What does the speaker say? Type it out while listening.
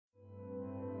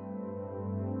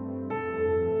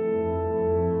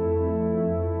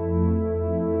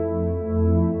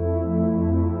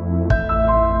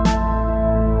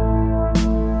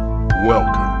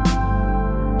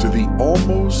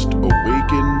Almost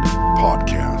Awakened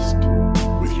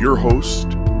podcast with your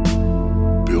host,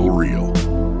 Bill Reel.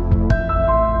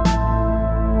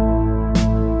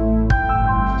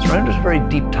 Surrender is a very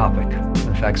deep topic.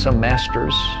 In fact, some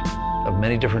masters of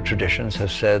many different traditions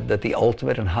have said that the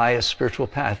ultimate and highest spiritual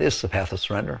path is the path of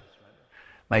surrender.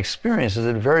 My experience is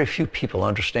that very few people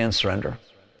understand surrender.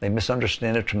 They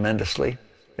misunderstand it tremendously.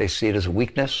 They see it as a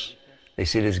weakness. They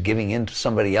see it as giving in to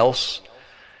somebody else.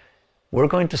 We're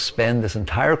going to spend this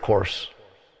entire course,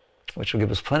 which will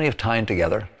give us plenty of time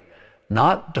together,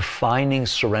 not defining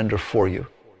surrender for you,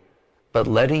 but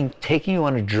taking you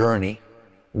on a journey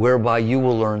whereby you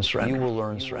will learn surrender. You will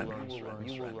learn surrender.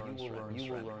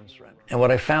 And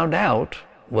what I found out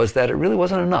was that it really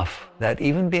wasn't enough, that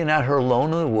even being out here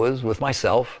alone in the woods with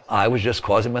myself, I was just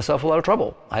causing myself a lot of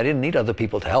trouble. I didn't need other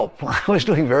people to help. I was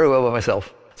doing very well by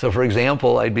myself. So for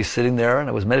example, I'd be sitting there and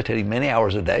I was meditating many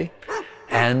hours a day,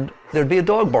 and there'd be a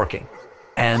dog barking,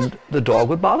 and the dog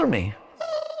would bother me.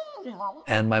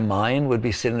 And my mind would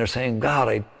be sitting there saying, God,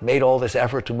 I made all this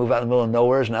effort to move out in the middle of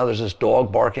nowhere, now there's this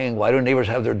dog barking. Why do neighbors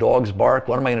have their dogs bark?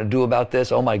 What am I going to do about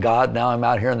this? Oh my God, now I'm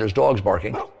out here and there's dogs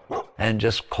barking. And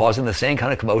just causing the same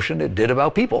kind of commotion it did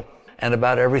about people and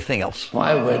about everything else.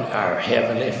 Why would our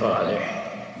Heavenly Father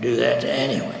do that to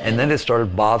anyone? And then it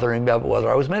started bothering me about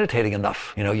whether I was meditating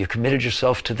enough. You committed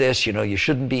yourself to this, you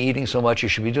shouldn't be eating so much, you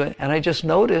should be doing. And I just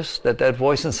noticed that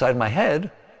voice inside my head,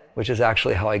 which is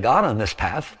actually how I got on this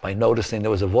path, by noticing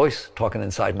there was a voice talking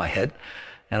inside my head,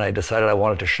 and I decided I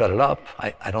wanted to shut it up.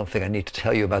 I don't think I need to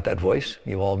tell you about that voice.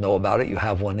 You all know about it. You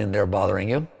have one in there bothering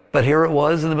you. But here it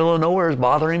was in the middle of nowhere, it's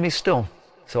bothering me still.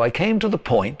 So I came to the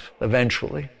point,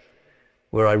 eventually,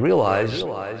 where I realized...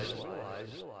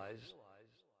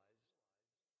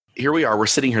 Here we are, we're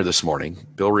sitting here this morning,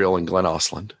 Bill Reel and Glenn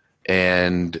Ostlund,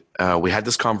 and we had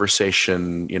this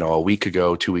conversation, a week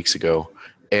ago, 2 weeks ago,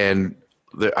 and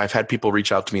I've had people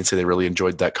reach out to me and say they really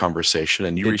enjoyed that conversation,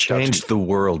 and you reached out to me. It changed the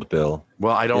world, Bill.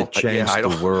 Well, I don't. It changed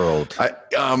the world. I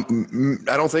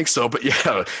don't think so, but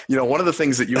yeah, one of the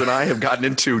things that you and I have gotten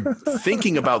into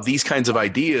thinking about these kinds of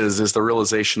ideas is the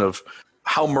realization of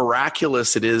how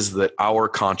miraculous it is that our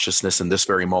consciousness in this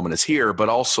very moment is here, but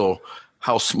also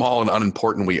how small and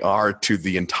unimportant we are to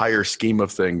the entire scheme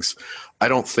of things. I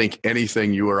don't think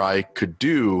anything you or I could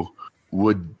do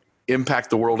would impact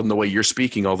the world in the way you're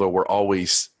speaking, although we're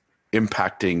always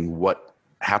impacting what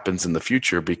happens in the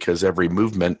future, because every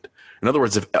movement, in other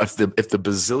words, if the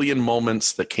bazillion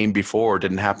moments that came before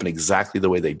didn't happen exactly the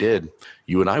way they did,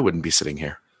 you and I wouldn't be sitting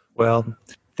here. Well,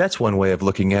 that's one way of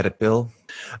looking at it, Bill.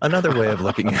 Another way of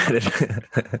looking at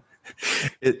it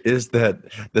is that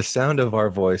the sound of our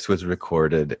voice was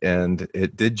recorded and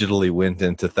it digitally went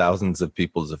into thousands of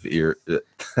people's ears.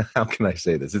 How can I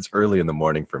say this? It's early in the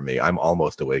morning for me. I'm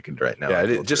almost awakened right now.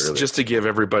 Yeah, just to give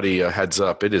everybody a heads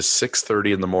up, it is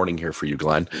 6:30 in the morning here for you,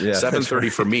 Glenn. Yeah,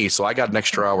 7:30 for me, so I got an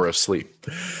extra hour of sleep.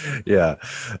 Yeah.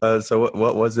 So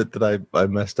what was it that I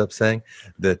messed up saying?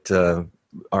 That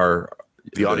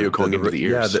the audio going into the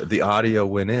ears. Yeah, the audio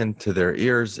went into their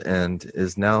ears and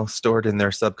is now stored in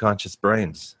their subconscious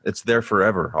brains. It's there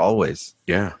forever, always.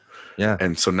 Yeah. Yeah.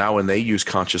 And so now when they use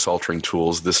conscious altering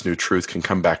tools, this new truth can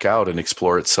come back out and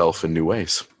explore itself in new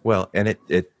ways. Well, and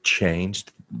it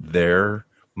changed their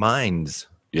minds.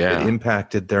 Yeah. It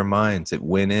impacted their minds. It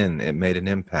went in. It made an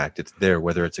impact. It's there,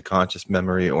 whether it's a conscious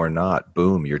memory or not.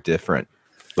 Boom, you're different.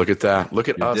 Look at that. Look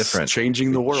at You're us different.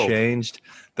 Changing the world. Changed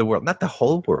the world. Not the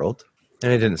whole world.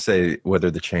 And I didn't say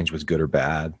whether the change was good or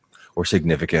bad or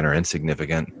significant or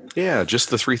insignificant. Yeah,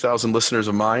 just the 3,000 listeners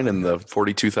of mine and the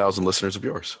 42,000 listeners of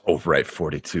yours. Oh, right,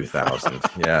 42,000.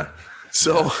 Yeah.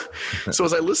 So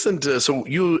as I listened to,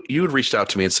 you had reached out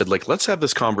to me and said, let's have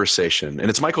this conversation. And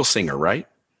it's Michael Singer, right?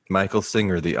 Michael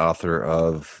Singer, the author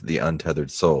of The Untethered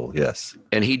Soul, yes.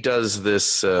 And he does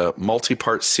this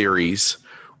multipart series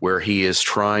where he is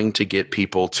trying to get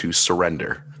people to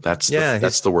surrender. That's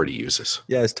the word he uses.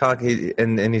 Yeah, he's talking,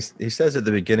 and he says at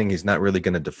the beginning he's not really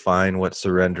going to define what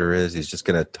surrender is. He's just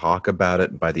going to talk about it.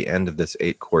 And by the end of this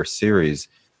 8-course series,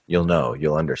 you'll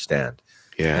understand.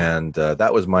 Yeah, and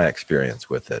that was my experience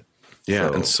with it.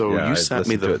 Yeah, you sent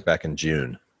me it back in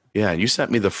June. Yeah, and you sent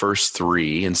me the first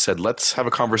 3 and said, let's have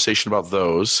a conversation about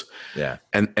those. Yeah,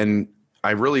 and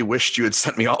I really wished you had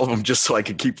sent me all of them just so I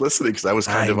could keep listening, because I was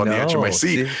kind of on the edge of my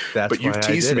seat. See, but you've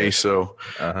teased me. So,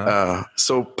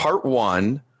 so part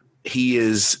 1, he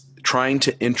is trying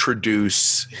to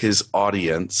introduce his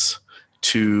audience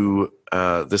to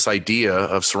this idea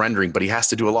of surrendering, but he has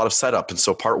to do a lot of setup. And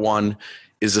so part 1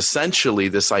 is essentially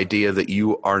this idea that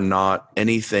you are not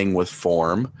anything with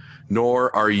form,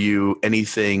 nor are you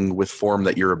anything with form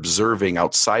that you're observing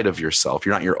outside of yourself.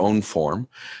 You're not your own form.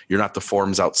 You're not the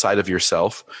forms outside of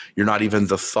yourself. You're not even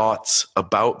the thoughts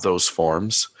about those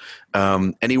forms.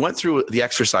 And he went through the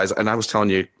exercise, and I was telling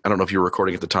you, I don't know if you were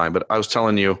recording at the time, but I was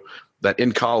telling you that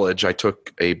in college, I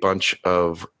took a bunch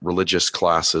of religious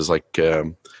classes, like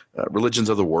religions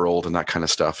of the world and that kind of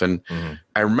stuff. And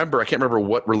I can't remember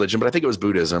what religion, but I think it was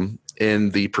Buddhism.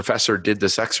 And the professor did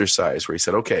this exercise where he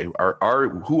said, okay,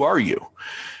 who are you?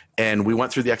 And we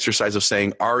went through the exercise of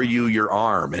saying, are you your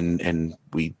arm? And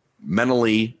we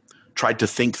mentally tried to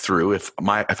think through, if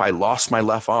I lost my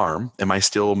left arm, am I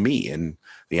still me? And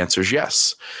the answer is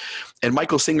yes. And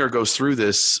Michael Singer goes through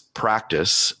this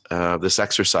practice, this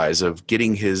exercise of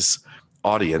getting his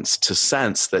audience to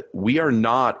sense that we are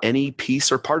not any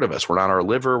piece or part of us. We're not our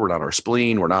liver. We're not our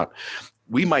spleen.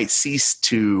 We might cease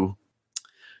to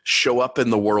show up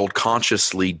in the world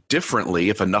consciously differently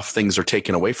if enough things are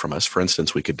taken away from us. For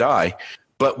instance, we could die,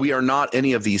 but we are not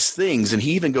any of these things. And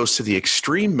he even goes to the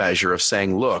extreme measure of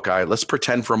saying, look, let's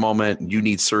pretend for a moment you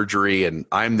need surgery, and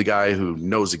I'm the guy who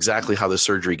knows exactly how the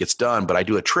surgery gets done, but I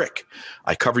do a trick.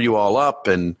 I cover you all up,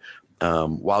 and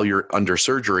while you're under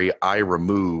surgery, I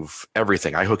remove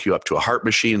everything. I hook you up to a heart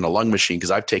machine and a lung machine because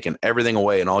I've taken everything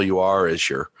away, and all you are is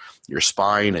your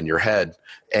spine and your head.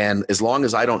 And as long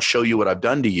as I don't show you what I've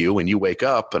done to you, and you wake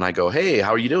up and I go, hey,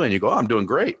 how are you doing? You go, oh, I'm doing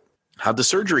great. How'd the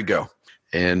surgery go?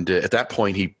 And at that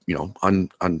point, he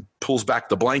pulls back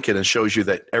the blanket and shows you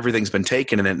that everything's been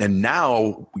taken. And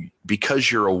now, because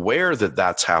you're aware that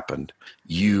that's happened,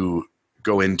 you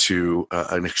go into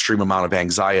an extreme amount of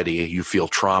anxiety. You feel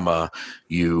trauma.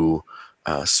 You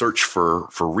search for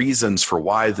reasons for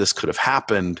why this could have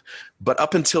happened. But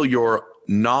up until your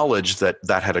knowledge that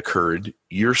had occurred,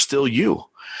 you're still you.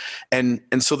 And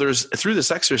so there's, through this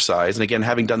exercise, and again,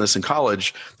 having done this in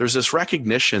college, there's this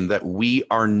recognition that we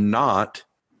are not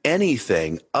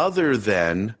anything other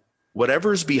than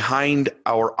whatever's behind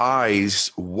our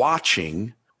eyes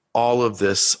watching all of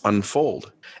this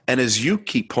unfold. And as you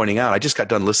keep pointing out, I just got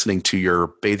done listening to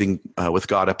your Bathing with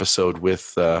God episode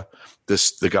with the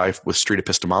guy with street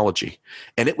epistemology.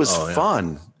 And it was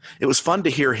fun. It was fun to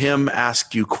hear him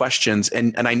ask you questions.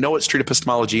 And I know what street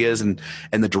epistemology is and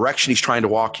the direction he's trying to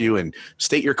walk you, and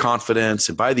state your confidence.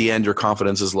 And by the end, your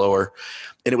confidence is lower.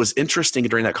 And it was interesting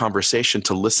during that conversation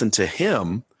to listen to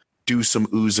him do some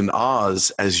oohs and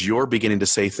ahs as you're beginning to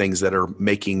say things that are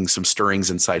making some stirrings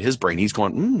inside his brain. He's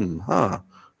going,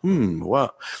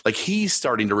 what? Like he's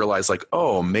starting to realize, like,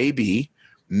 oh, maybe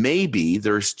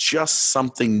there's just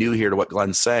something new here to what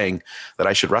Glenn's saying that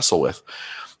I should wrestle with.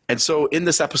 And so in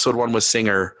this episode 1 with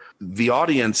Singer, the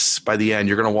audience, by the end,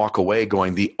 you're going to walk away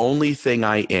going, the only thing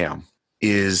I am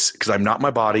is, because I'm not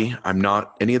my body, I'm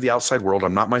not any of the outside world,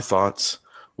 I'm not my thoughts.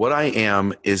 What I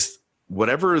am is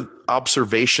whatever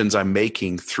observations I'm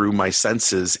making through my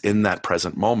senses in that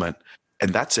present moment.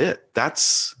 And that's it.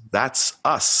 That's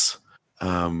us.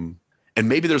 And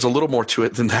maybe there's a little more to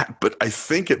it than that, but I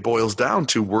think it boils down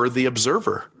to we're the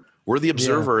observer. We're the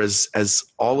observer as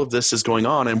all of this is going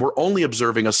on, and we're only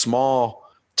observing a small,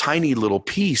 tiny little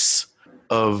piece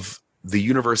of the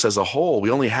universe as a whole. We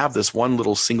only have this one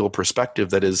little single perspective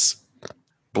that is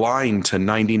blind to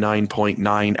 99.9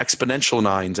 exponential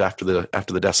nines after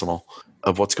the decimal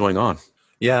of what's going on.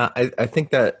 Yeah, I think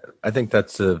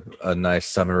that's a nice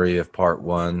summary of part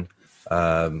 1.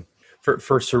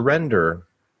 For surrender,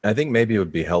 I think maybe it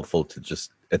would be helpful to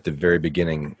just at the very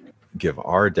beginning give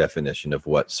our definition of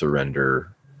what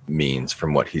surrender means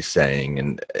from what he's saying,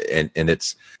 and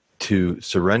it's to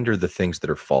surrender the things that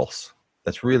are false.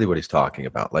 That's really what he's talking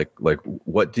about. Like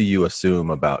what do you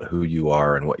assume about who you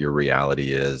are and what your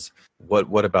reality is?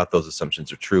 What about those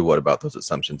assumptions are true? What about those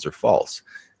assumptions are false?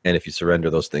 And if you surrender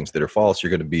those things that are false, you're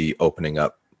going to be opening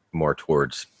up more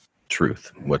towards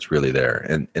truth, what's really there.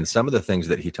 And some of the things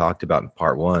that he talked about in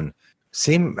part 1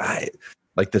 seem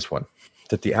like this one,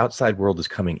 that the outside world is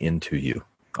coming into you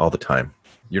all the time.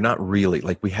 You're not really,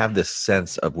 like, we have this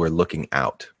sense of we're looking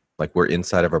out, like we're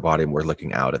inside of our body and we're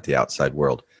looking out at the outside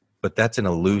world. But that's an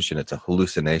illusion. It's a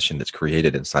hallucination that's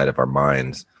created inside of our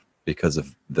minds because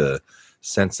of the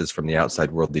senses from the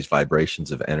outside world, these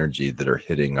vibrations of energy that are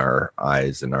hitting our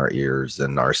eyes and our ears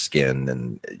and our skin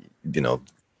and,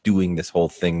 doing this whole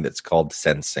thing that's called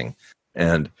sensing.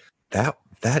 And that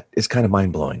is kind of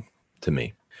mind-blowing to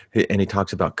me. And he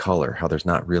talks about color, how there's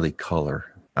not really color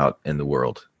out in the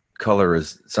world. Color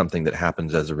is something that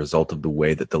happens as a result of the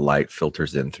way that the light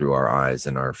filters in through our eyes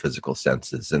and our physical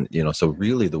senses. And, so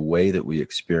really the way that we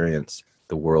experience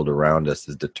the world around us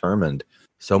is determined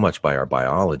so much by our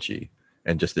biology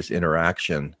and just this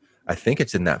interaction. I think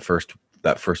it's in that first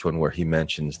that first one where he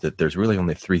mentions that there's really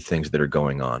only three things that are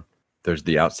going on. There's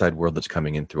the outside world that's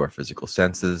coming in through our physical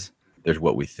senses. There's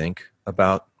what we think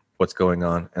about what's going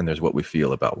on, and there's what we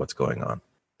feel about what's going on.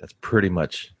 That's pretty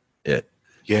much it.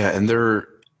 Yeah, and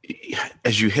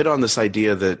as you hit on this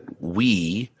idea that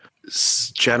we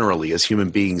generally, as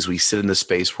human beings, we sit in this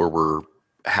space where we're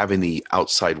having the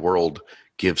outside world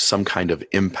give some kind of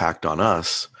impact on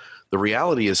us. The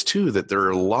reality is, too, that there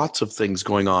are lots of things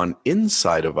going on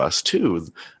inside of us, too.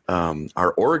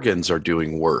 Our organs are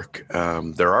doing work.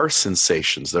 There are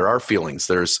sensations. There are feelings.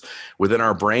 Within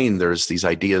our brain, there's these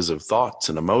ideas of thoughts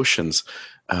and emotions.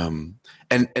 And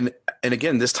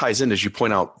again, this ties in, as you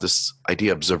point out, this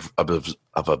idea of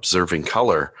observing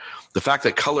color. The fact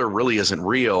that color really isn't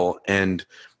real, and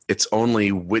it's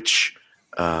only which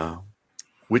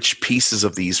pieces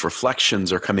of these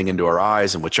reflections are coming into our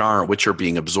eyes and which aren't, which are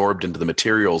being absorbed into the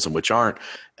materials and which aren't.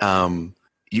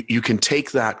 You can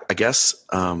take that, I guess,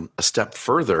 a step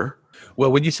further.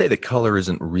 Well, when you say that color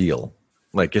isn't real,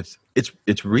 like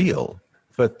it's real,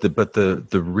 but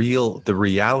the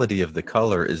reality of the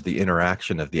color is the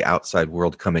interaction of the outside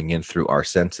world coming in through our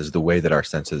senses, the way that our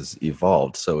senses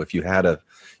evolved. So if you had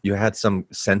some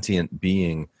sentient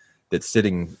being that's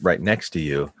sitting right next to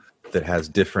you that has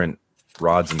different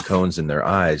rods and cones in their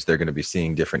eyes, they're going to be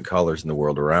seeing different colors in the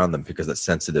world around them because it's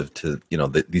sensitive to,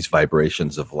 these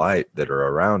vibrations of light that are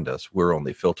around us. We're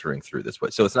only filtering through this way.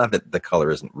 So it's not that the color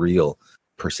isn't real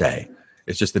per se.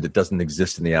 It's just that it doesn't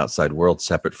exist in the outside world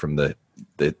separate from the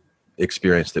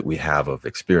experience that we have of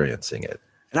experiencing it.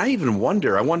 And I even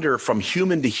wonder from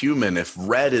human to human if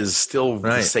red is still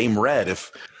the same red.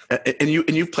 And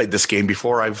you've played this game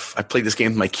before. I've played this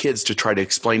game with my kids to try to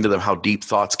explain to them how deep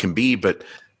thoughts can be. But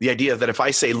the idea that if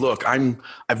I say, look,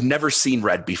 I've never seen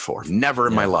red before, never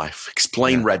in my life,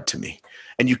 explain red to me.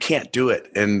 And you can't do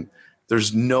it. And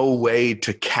there's no way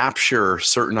to capture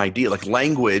certain idea. Like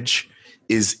language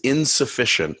is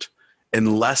insufficient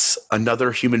unless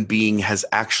another human being has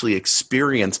actually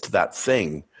experienced that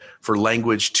thing for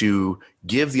language to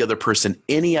give the other person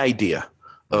any idea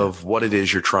of what it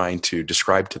is you're trying to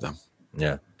describe to them.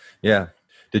 Yeah. Yeah.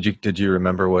 Did you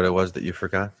remember what it was that you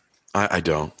forgot? I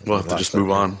don't. We'll have to just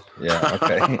move on. Yeah.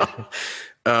 Okay.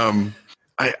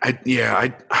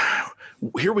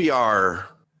 Here we are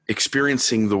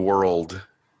experiencing the world,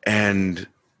 and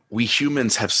we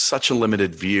humans have such a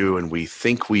limited view, and we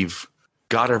think we've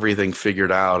got everything figured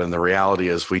out. And the reality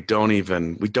is we don't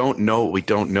know what we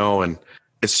don't know. And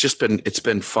it's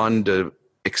been fun to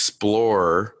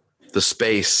explore the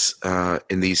space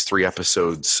in these 3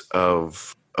 episodes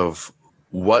of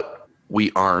what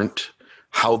we aren't,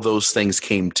 how those things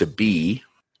came to be,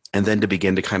 and then to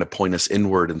begin to kind of point us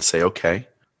inward and say, okay,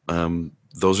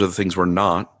 those are the things we're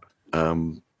not.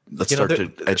 Let's start to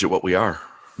edge at what we are.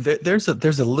 There's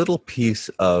a little piece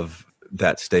of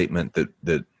that statement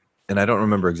that, and I don't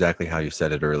remember exactly how you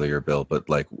said it earlier, Bill, but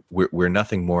like we're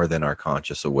nothing more than our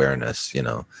conscious awareness.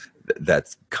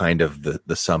 That's kind of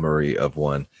the summary of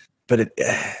one. But it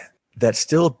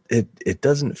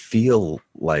doesn't feel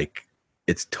like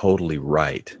it's totally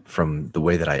right from the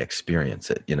way that I experience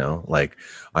it, like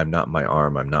I'm not my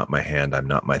arm, I'm not my hand, I'm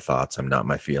not my thoughts, I'm not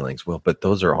my feelings. Well, but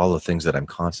those are all the things that I'm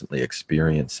constantly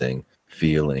experiencing,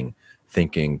 feeling,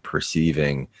 thinking,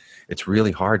 perceiving. It's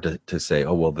really hard to say,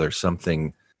 oh, well, there's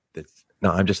something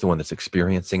no, I'm just the one that's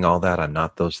experiencing all that. I'm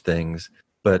not those things.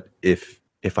 But if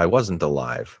I wasn't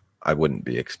alive, I wouldn't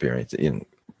be experiencing,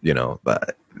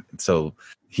 but so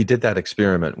he did that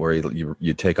experiment where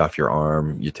you take off your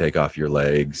arm, you take off your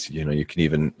legs, you can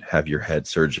even have your head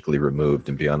surgically removed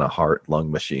and be on a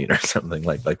heart-lung machine or something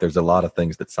like there's a lot of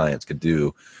things that science could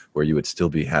do where you would still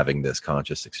be having this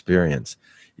conscious experience,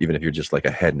 even if you're just like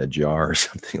a head in a jar or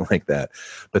something like that.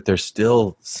 But there's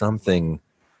still something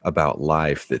about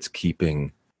life that's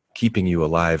keeping you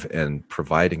alive and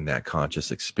providing that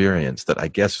conscious experience that I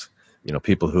guess,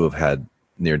 people who have had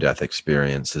near-death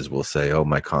experiences will say, oh,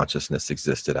 my consciousness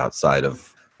existed outside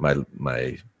of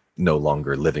my no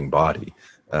longer living body.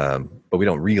 But we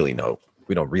don't really know.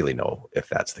 We don't really know if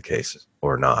that's the case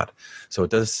or not. So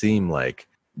it does seem like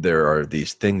there are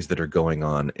these things that are going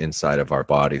on inside of our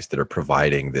bodies that are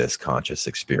providing this conscious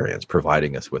experience,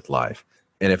 providing us with life.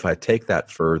 And if I take that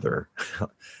further,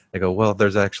 I go, well,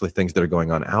 there's actually things that are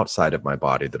going on outside of my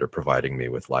body that are providing me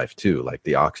with life too, like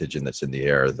the oxygen that's in the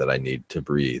air that I need to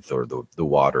breathe, or the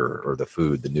water or the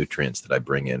food, the nutrients that I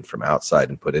bring in from outside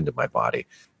and put into my body.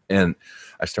 And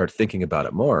I start thinking about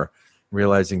it more,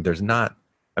 realizing there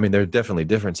are definitely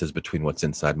differences between what's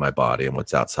inside my body and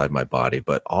what's outside my body,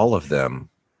 but all of them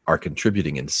are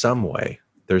contributing in some way.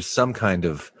 There's some kind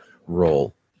of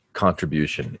role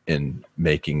contribution in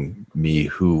making me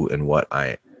who and what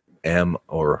I am,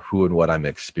 or who and what I'm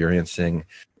experiencing.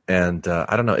 And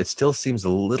I don't know, it still seems a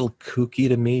little kooky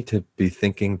to me to be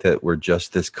thinking that we're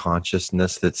just this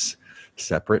consciousness that's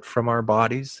separate from our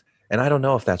bodies. And I don't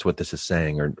know if that's what this is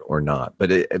saying or not,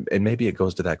 but and maybe it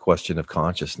goes to that question of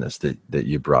consciousness that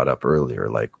you brought up earlier,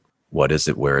 like, what is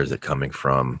it? Where is it coming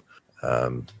from?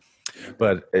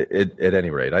 But at any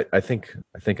rate, I think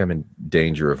I'm in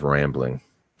danger of rambling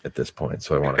at this point.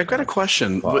 So I've got a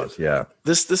question. Pause. Yeah.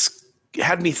 This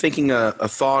had me thinking a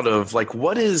thought of like,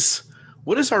 what is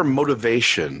our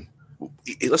motivation?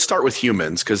 Let's start with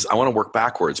humans, because I want to work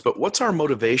backwards, but what's our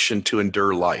motivation to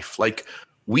endure life? Like,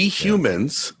 we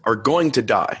humans are going to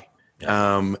die.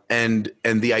 And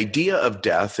the idea of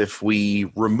death, if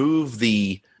we remove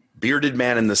the bearded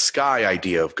man in the sky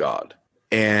idea of God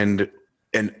and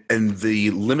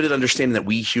the limited understanding that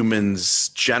we humans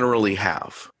generally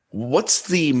have, what's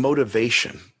the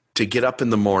motivation to get up in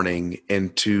the morning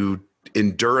and to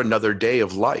endure another day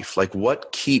of life? Like,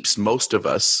 what keeps most of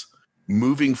us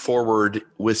moving forward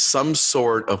with some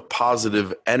sort of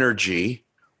positive energy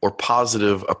or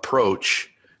positive approach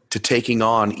to taking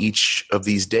on each of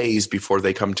these days before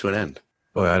they come to an end?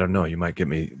 Boy, I don't know. You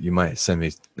might send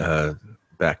me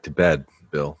back to bed,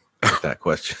 Bill, with that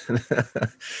question.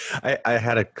 I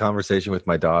had a conversation with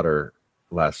my daughter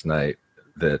last night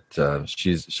that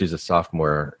she's a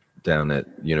sophomore down at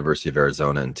University of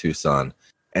Arizona in Tucson,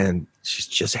 and she's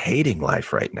just hating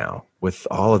life right now with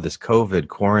all of this COVID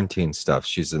quarantine stuff.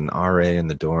 She's an RA in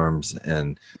the dorms,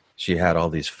 and she had all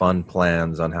these fun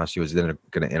plans on how she was going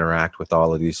to interact with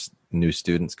all of these new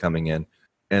students coming in,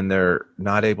 and they're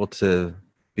not able to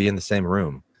be in the same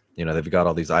room. You know, they've got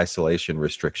all these isolation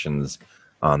restrictions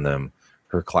on them.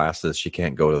 Her classes, she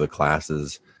can't go to the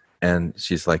classes, and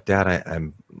she's like, "Dad,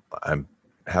 I'm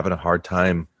having a hard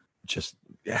time just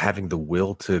having the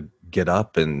will to get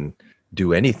up and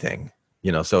do anything."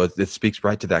 You know, so it speaks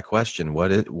right to that question.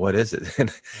 What is it?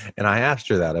 And I asked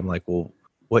her that. I'm like, well,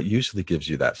 what usually gives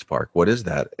you that spark? What is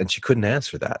that? And she couldn't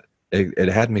answer that. It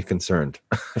had me concerned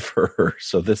for her.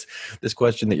 So this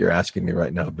question that you're asking me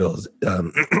right now, Bill, is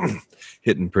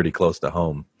hitting pretty close to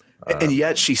home. And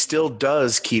yet she still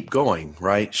does keep going,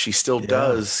 right? She still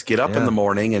does get up in the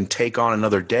morning and take on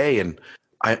another day. And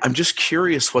I'm just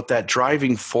curious what that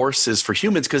driving force is for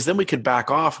humans, because then we could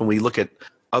back off and we look at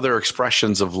other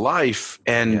expressions of life,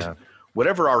 and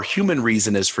whatever our human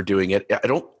reason is for doing it,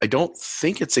 I don't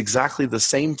think it's exactly the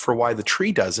same for why the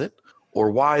tree does it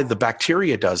or why the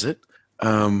bacteria does it.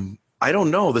 I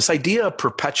don't know. This idea of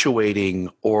perpetuating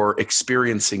or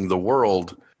experiencing the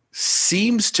world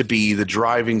seems to be the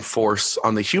driving force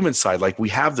on the human side. Like, we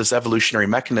have this evolutionary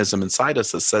mechanism inside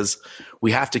us that says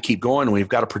we have to keep going and we've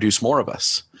got to produce more of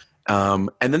us. And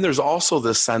then there's also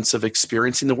this sense of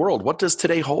experiencing the world. What does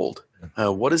today hold?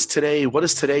 What is today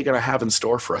going to have in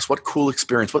store for us? What cool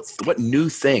experience? What new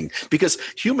thing? Because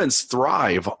humans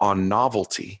thrive on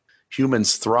novelty.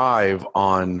 Humans thrive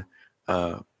on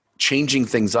changing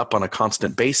things up on a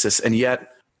constant basis. And yet,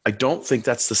 I don't think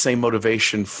that's the same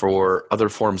motivation for other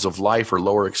forms of life or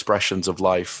lower expressions of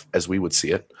life as we would see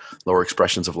it, lower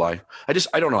expressions of life.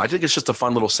 I don't know. I think it's just a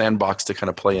fun little sandbox to kind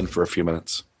of play in for a few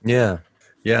minutes. Yeah.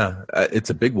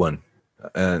 It's a big one.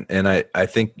 And I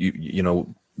think, you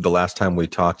know, the last time we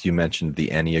talked, you mentioned the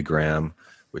Enneagram,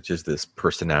 which is this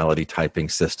personality typing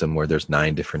system where there's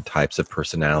 9 different types of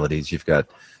personalities. You've got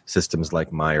systems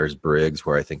like Myers-Briggs,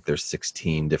 where I think there's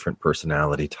 16 different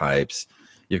personality types.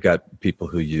 You've got people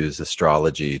who use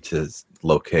astrology to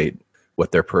locate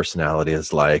what their personality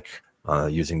is like,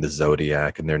 using the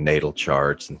zodiac and their natal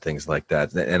charts and things like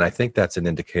that. And I think that's an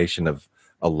indication of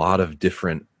a lot of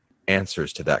different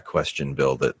answers to that question,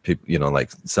 Bill, that people, you know,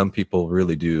 like some people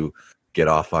really do get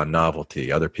off on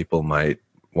novelty. Other people might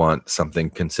want something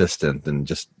consistent and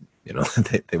just, you know,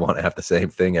 they want to have the same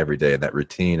thing every day, and that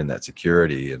routine and that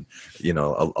security, and, you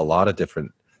know, a lot of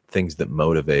different things that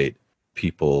motivate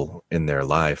people in their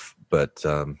life. But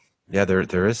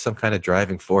there is some kind of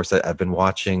driving force. I've been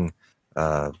watching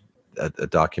a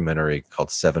documentary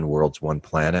called 7 Worlds, One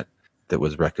Planet that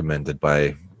was recommended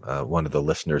by one of the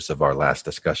listeners of our last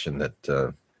discussion that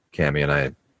Cammie and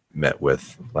I met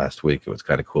with last week. It was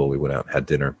kind of cool. We went out and had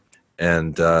dinner.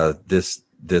 And this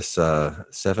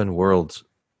 7 Worlds,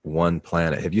 One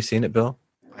Planet. Have you seen it, Bill?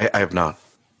 I have not.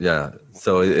 Yeah.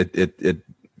 So it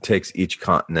takes each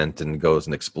continent and goes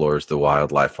and explores the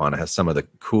wildlife on it. It has some of the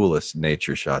coolest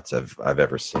nature shots I've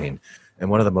ever seen.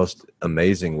 And one of the most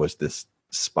amazing was this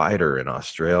spider in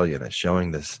Australia, and it's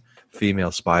showing this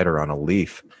female spider on a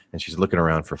leaf, and she's looking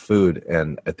around for food.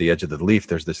 And at the edge of the leaf,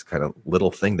 there's this kind of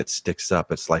little thing that sticks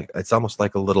up. It's almost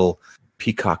like a little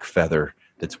peacock feather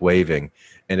that's waving,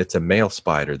 and it's a male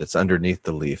spider that's underneath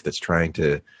the leaf that's trying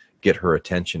to get her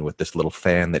attention with this little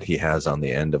fan that he has on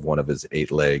the end of one of his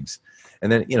 8 legs.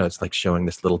 And then, it's like showing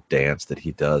this little dance that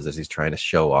he does as he's trying to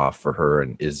show off for her.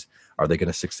 And are they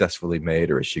going to successfully mate,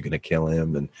 or is she going to kill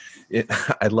him? And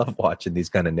I love watching these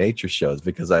kind of nature shows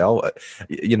because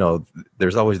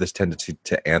there's always this tendency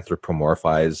to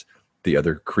anthropomorphize the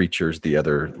other creatures, the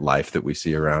other life that we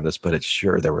see around us. But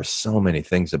there were so many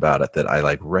things about it that I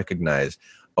like recognize.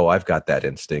 Oh, I've got that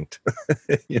instinct,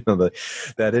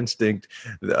 that instinct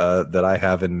that I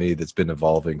have in me that's been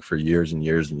evolving for years and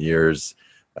years and years,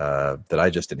 that I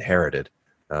just inherited.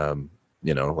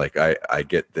 I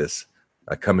get this,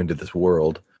 I come into this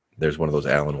world. There's one of those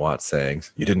Alan Watts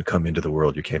sayings, you didn't come into the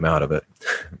world, you came out of it.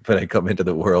 But I come into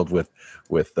the world with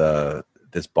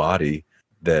this body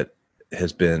that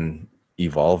has been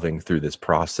evolving through this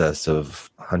process of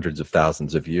hundreds of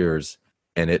thousands of years.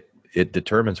 And it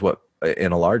determines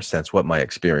in a large sense, what my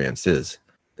experience is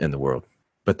in the world.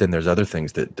 But then there's other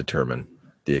things that determine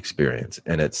the experience.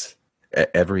 And it's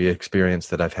every experience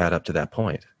that I've had up to that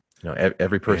point.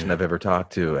 Every person I've ever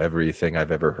talked to, everything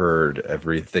I've ever heard,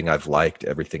 everything I've liked,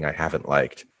 everything I haven't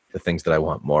liked, the things that I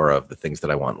want more of, the things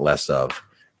that I want less of.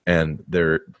 And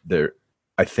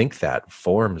I think that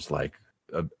forms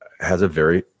has a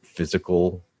very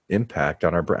physical impact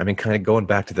on our brain. I mean, kind of going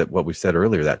back to what we said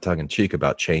earlier, that tongue in cheek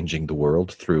about changing the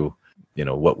world through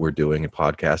what we're doing in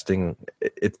podcasting.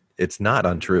 It's not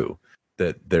untrue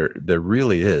that there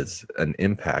really is an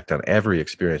impact on every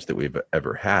experience that we've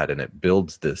ever had, and it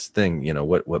builds this thing.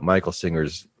 What Michael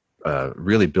Singer's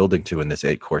really building to in this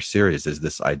 8-course series is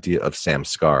this idea of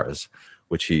samskaras,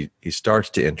 which he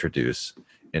starts to introduce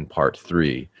in part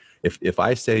 3. If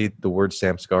I say the word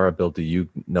samskara, Bill, do you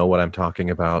know what I'm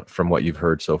talking about from what you've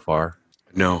heard so far?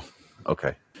 No.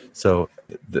 Okay. So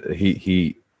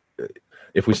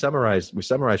if we summarize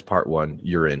part 1,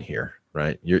 you're in here,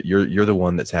 right? You're the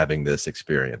one that's having this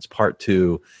experience. Part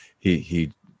 2,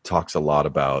 he talks a lot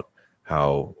about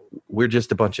how we're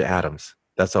just a bunch of atoms.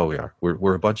 That's all we are.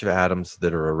 We're a bunch of atoms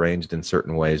that are arranged in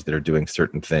certain ways that are doing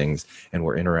certain things, and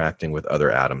we're interacting with other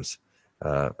atoms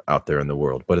out there in the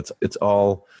world. But it's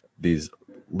all these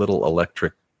little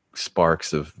electric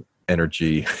sparks of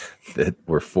energy that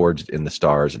were forged in the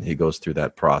stars, and he goes through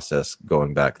that process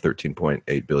going back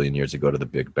 13.8 billion years ago to the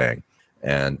Big Bang.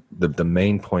 And the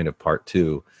main point of part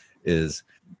 2 is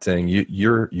saying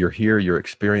you're here, you're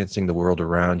experiencing the world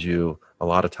around you. A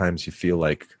lot of times you feel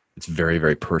like it's very,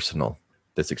 very personal,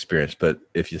 this experience. But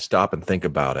if you stop and think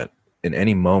about it, in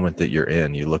any moment that you're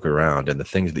in, you look around, and the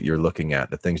things that you're looking at,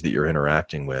 the things that you're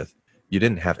interacting with, you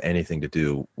didn't have anything to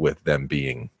do with them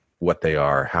being what they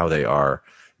are, how they are.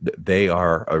 They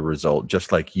are a result,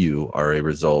 just like you are a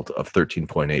result of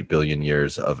 13.8 billion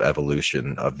years of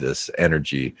evolution of this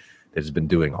energy that has been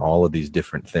doing all of these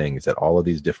different things at all of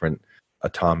these different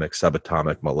atomic,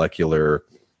 subatomic, molecular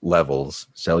levels,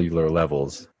 cellular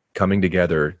levels, coming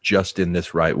together just in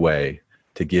this right way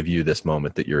to give you this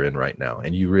moment that you're in right now.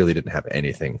 And you really didn't have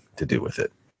anything to do with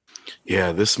it.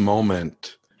 Yeah, this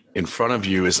moment in front of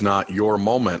you is not your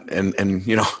moment. And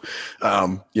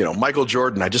Michael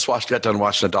Jordan, I just got done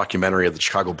watching a documentary of the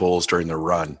Chicago Bulls during their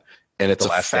run. And it's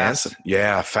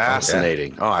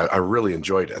fascinating. Oh, I really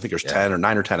enjoyed it. I think there's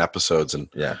 9 or 10 episodes, and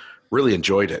really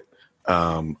enjoyed it.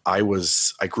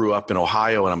 I grew up in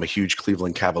Ohio, and I'm a huge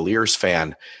Cleveland Cavaliers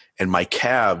fan. And my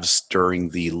Cavs during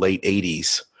the late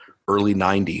 80s, early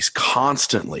 90s,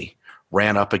 constantly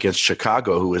ran up against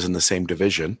Chicago, who was in the same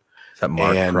division. That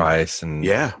Mark Price and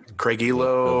Craig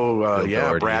Elo,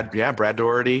 Brad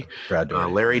Doherty,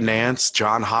 Larry Nance,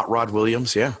 John Hot Rod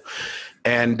Williams,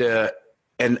 and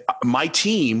my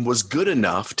team was good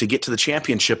enough to get to the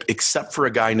championship, except for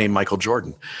a guy named Michael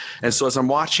Jordan. And so as I'm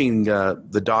watching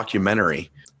the documentary,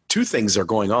 2 things are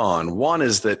going on. One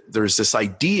is that there's this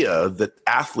idea that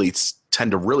athletes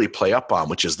tend to really play up on,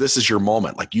 which is this is your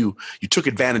moment. Like you took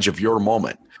advantage of your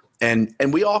moment. And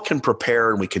we all can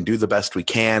prepare, and we can do the best we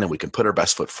can, and we can put our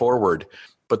best foot forward.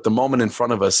 But the moment in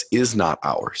front of us is not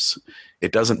ours.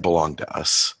 It doesn't belong to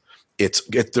us.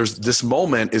 This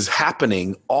moment is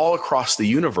happening all across the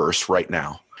universe right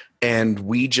now. And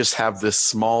we just have this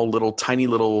small tiny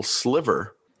little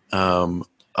sliver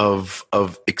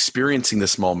of experiencing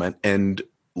this moment. And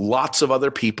lots of other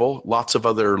people, lots of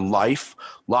other life,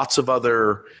 lots of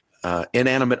other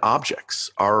inanimate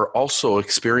objects are also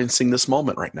experiencing this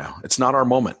moment right now. It's not our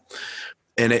moment.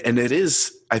 And it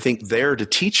is, I think, there to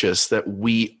teach us that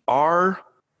we are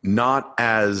not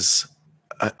as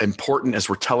important as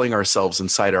we're telling ourselves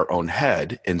inside our own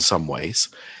head in some ways.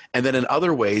 And then in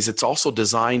other ways, it's also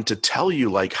designed to tell you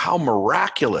like how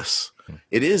miraculous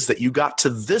it is that you got to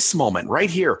this moment right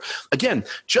here. Again,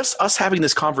 just us having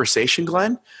this conversation,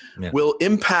 Glenn, will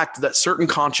impact that certain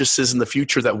consciousnesses in the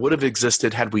future that would have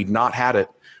existed had we not had it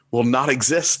will not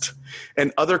exist.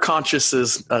 And other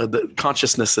consciousnesses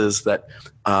that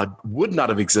would not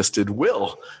have existed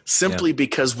will, simply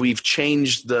because we've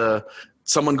changed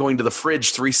someone going to the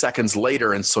fridge 3 seconds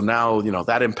later. And so now,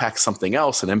 that impacts something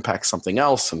else and impacts something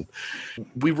else. And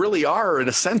we really are, in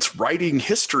a sense, writing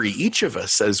history, each of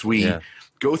us, as we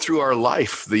go through our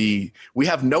life. We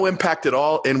have no impact at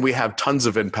all, and we have tons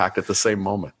of impact at the same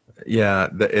moment. Yeah.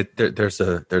 There's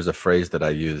a phrase that I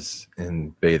use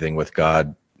in Bathing with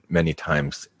God many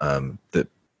times, that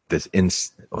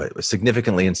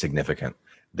significantly insignificant,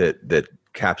 that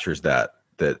captures that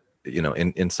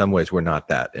in some ways we're not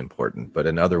that important, but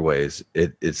in other ways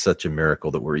it is such a miracle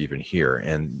that we're even here,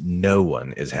 and no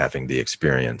one is having the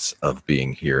experience of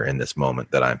being here in this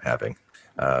moment that I'm having,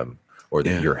 or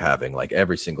that you're having. Like,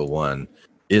 every single one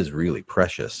is really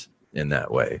precious in that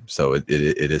way. So it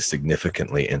is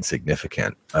significantly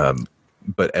insignificant.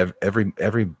 But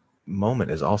every moment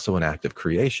is also an act of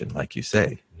creation, like you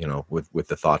say, with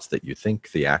the thoughts that you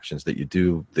think, the actions that you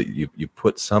do, that you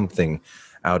put something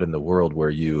out in the world where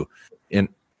you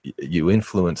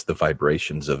influence the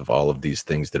vibrations of all of these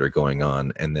things that are going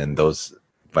on, and then those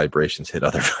vibrations hit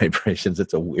other vibrations.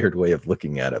 It's a weird way of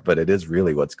looking at it, but it is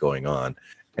really what's going on.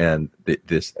 And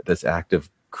this act of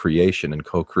creation and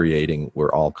co-creating,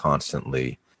 we're all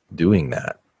constantly doing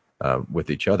that with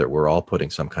each other. We're all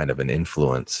putting some kind of an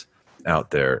influence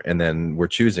out there, and then we're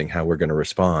choosing how we're going to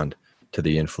respond to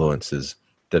the influences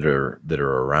that are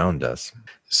around us.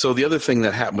 So the other thing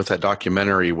that happened with that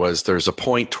documentary was there's a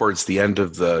point towards the end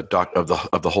of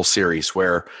the whole series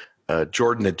where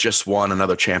Jordan had just won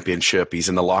another championship. He's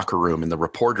in the locker room, and the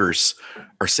reporters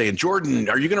are saying, "Jordan,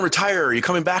 are you going to retire? Are you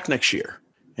coming back next year?"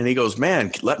 And he goes,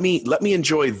 "Man, let me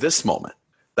enjoy this moment.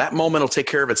 That moment will take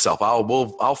care of itself.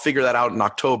 I'll figure that out in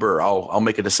October. I'll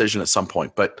make a decision at some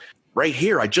point. But right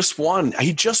here, he just won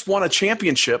a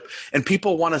championship, and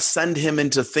people want to send him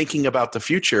into thinking about the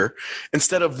future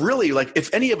instead of really, like, if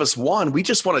any of us won, we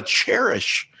just want to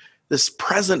cherish this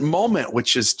present moment,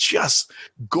 which is just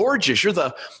gorgeous.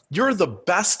 You're the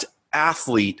best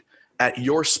athlete at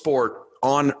your sport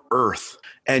on earth,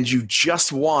 and you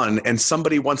just won, and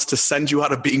somebody wants to send you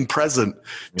out of being present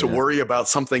to worry about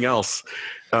something else.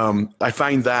 I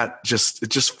find that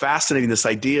just fascinating, this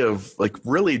idea of, like,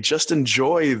 really just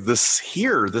enjoy this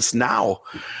here, this now.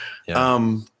 Yeah.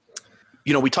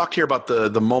 We talked here about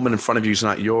the moment in front of you is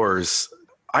not yours.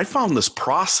 I found this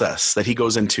process that he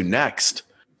goes into next.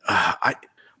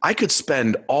 I could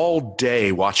spend all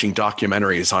day watching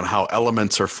documentaries on how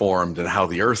elements are formed and how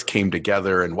the earth came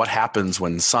together and what happens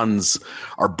when suns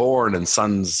are born and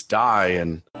suns die.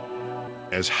 And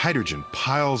as hydrogen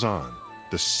piles on,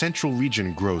 the central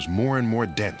region grows more and more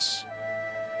dense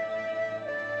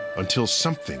until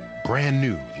something brand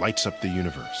new lights up the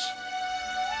universe.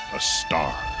 A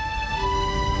star.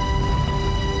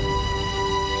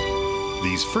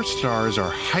 These first stars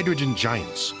are hydrogen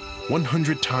giants,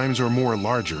 100 times or more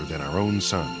larger than our own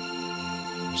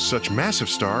sun. Such massive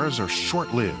stars are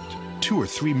short-lived, 2 or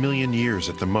 3 million years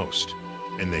at the most,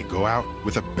 and they go out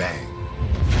with a bang.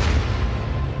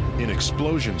 In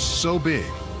explosions so big,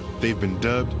 they've been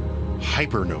dubbed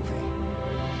hypernovae.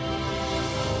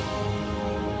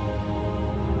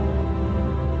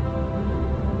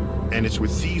 And it's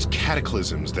with these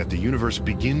cataclysms that the universe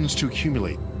begins to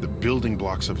accumulate the building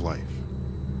blocks of life.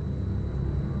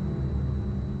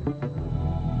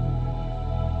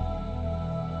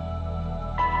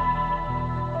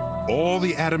 All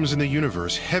the atoms in the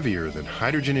universe heavier than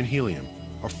hydrogen and helium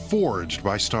are forged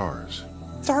by stars.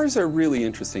 Stars are really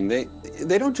interesting. They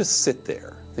don't just sit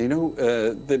there.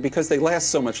 Because they last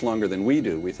so much longer than we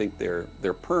do, we think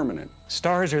they're permanent.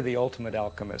 Stars are the ultimate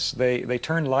alchemists. They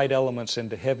turn light elements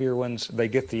into heavier ones. They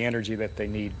get the energy that they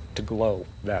need to glow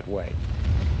that way.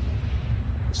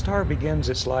 The star begins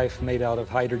its life made out of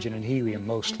hydrogen and helium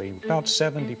mostly, about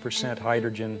 70%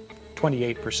 hydrogen,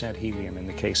 28% helium in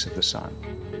the case of the sun.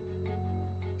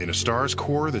 In a star's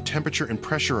core, the temperature and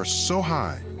pressure are so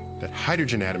high that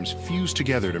hydrogen atoms fuse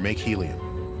together to make helium.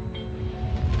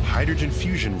 Hydrogen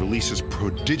fusion releases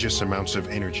prodigious amounts of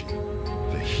energy,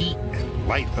 the heat and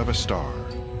light of a star.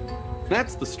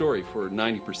 That's the story for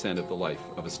 90% of the life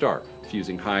of a star,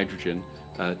 fusing hydrogen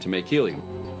to make helium.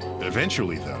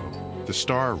 Eventually, though, the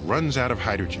star runs out of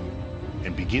hydrogen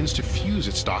and begins to fuse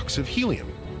its stocks of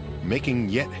helium, making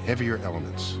yet heavier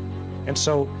elements. And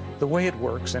so the way it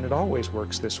works, and it always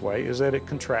works this way, is that it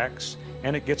contracts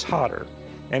and it gets hotter.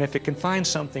 And if it can find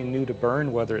something new to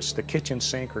burn, whether it's the kitchen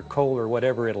sink or coal or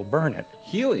whatever, it'll burn it.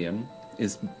 Helium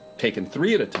is taken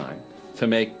 3 at a time to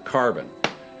make carbon.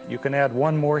 You can add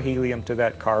one more helium to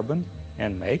that carbon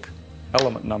and make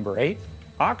element number 8,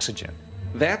 oxygen.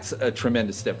 That's a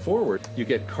tremendous step forward. You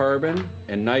get carbon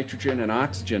and nitrogen and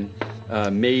oxygen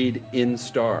made in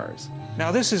stars.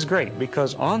 Now this is great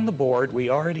because on the board we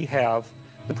already have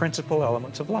the principal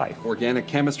elements of life. Organic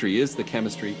chemistry is the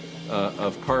chemistry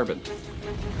of carbon.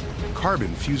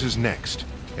 Carbon fuses next,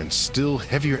 and still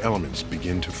heavier elements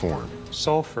begin to form.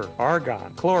 Sulfur,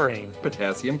 argon, chlorine.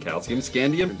 Potassium, calcium,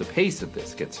 scandium. The pace of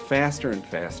this gets faster and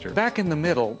faster. Back in the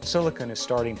middle, silicon is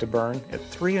starting to burn at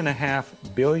 3.5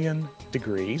 billion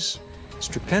degrees,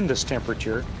 stupendous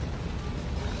temperature.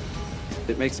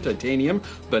 It makes titanium,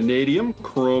 vanadium,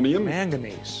 chromium,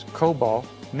 manganese, cobalt,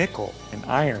 nickel, and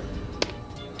iron.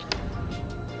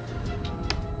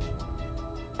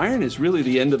 Iron is really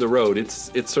the end of the road.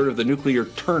 It's sort of the nuclear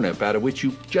turnip out of which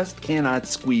you just cannot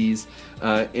squeeze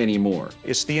anymore.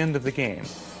 It's the end of the game.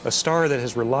 A star that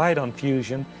has relied on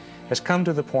fusion has come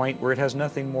to the point where it has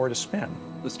nothing more to spin.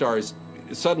 The star is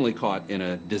suddenly caught in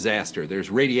a disaster. There's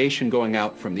radiation going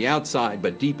out from the outside,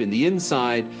 but deep in the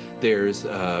inside, there's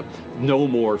no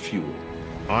more fuel.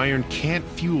 Iron can't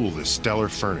fuel the stellar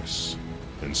furnace.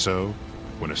 And so,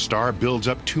 when a star builds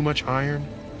up too much iron,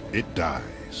 it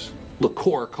dies. The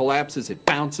core collapses, it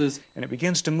bounces. And it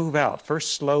begins to move out,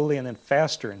 first slowly and then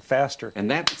faster and faster. And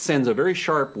that sends a very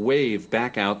sharp wave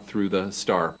back out through the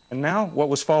star. And now what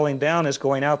was falling down is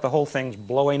going out, the whole thing's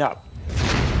blowing up.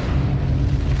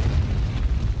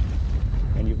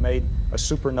 And you've made a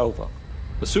supernova.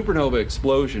 A supernova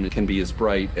explosion can be as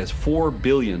bright as 4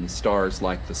 billion stars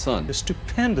like the sun. A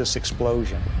stupendous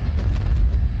explosion.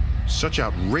 Such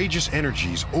outrageous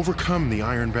energies overcome the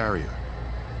iron barrier,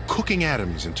 cooking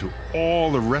atoms into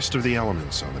all the rest of the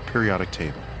elements on the periodic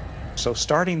table. So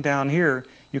starting down here,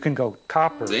 you can go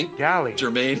copper, zinc, gallium,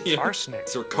 germanium, arsenic,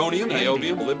 zirconium,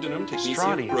 niobium, molybdenum, technetium,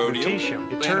 strontium, rhodium,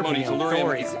 lutetium, antimony, ytterbium, tellurium,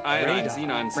 thorium, iodine, radon,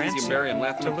 xenon, cesium, francium, barium,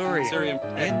 lanthanum, tellurium, cerium,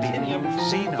 indium, actinium,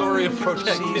 xenon, thorium,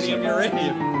 protactinium, cesium,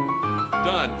 uranium.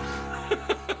 Done.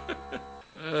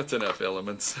 That's enough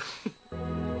elements.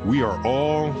 We are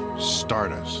all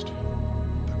stardust.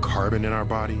 The carbon in our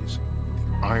bodies,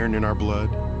 the iron in our blood,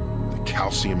 the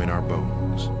calcium in our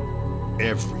bones.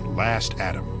 Every last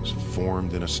atom was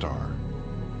formed in a star.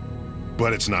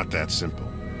 But it's not that simple.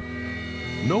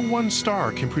 No one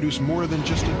star can produce more than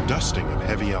just a dusting of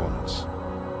heavy elements.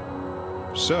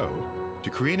 So, to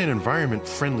create an environment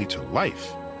friendly to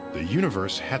life, the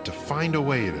universe had to find a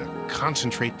way to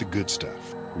concentrate the good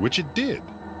stuff, which it did,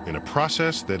 in a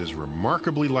process that is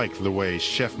remarkably like the way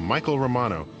Chef Michael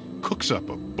Romano cooks up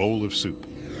a bowl of soup.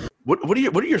 What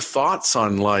are your thoughts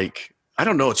on, like, I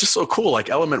don't know, it's just so cool.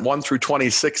 Like element 1 through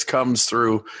 26 comes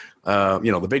through,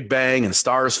 the Big Bang and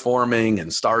stars forming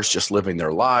and stars just living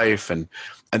their life. And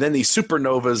then these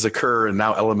supernovas occur, and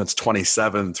now elements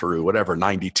 27 through whatever,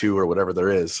 92 or whatever there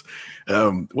is.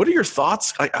 What are your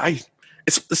thoughts?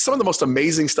 It's some of the most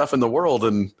amazing stuff in the world.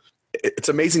 And it's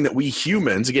amazing that we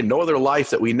humans, again, no other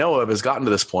life that we know of has gotten to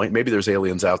this point. Maybe there's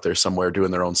aliens out there somewhere doing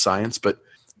their own science, but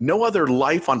no other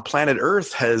life on planet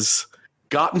Earth has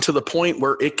gotten to the point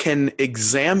where it can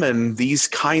examine these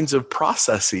kinds of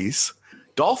processes.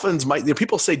 Dolphins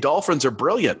people say dolphins are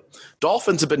brilliant.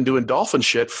 Dolphins have been doing dolphin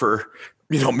shit for,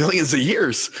 millions of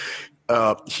years.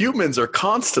 Humans are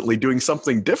constantly doing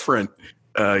something different.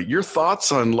 Your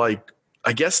thoughts on,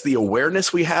 I guess, the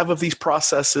awareness we have of these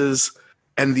processes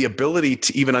and the ability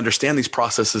to even understand these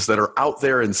processes that are out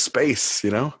there in space,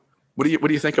 What do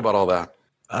you think about all that?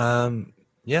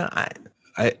 Yeah,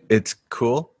 it's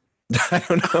cool. I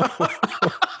don't know.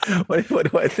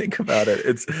 what do I think about it?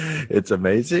 It's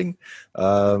amazing.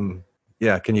 Can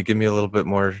you give me a little bit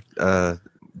more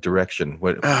direction?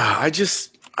 I'm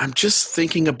just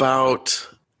thinking about,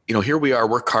 here we are,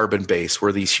 we're carbon based.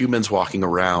 We're these humans walking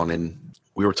around, and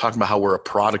we were talking about how we're a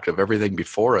product of everything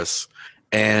before us.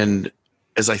 And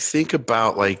as I think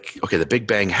about, the Big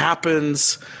Bang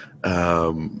happens,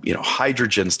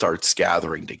 hydrogen starts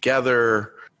gathering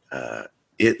together.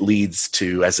 It leads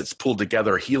to, as it's pulled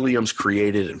together, helium's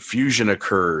created and fusion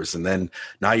occurs. And then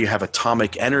now you have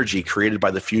atomic energy created by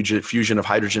the fusion of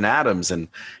hydrogen atoms. And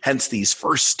hence these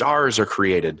first stars are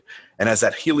created. And as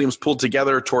that helium's pulled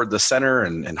together toward the center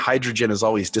and hydrogen is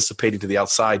always dissipating to the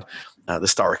outside, the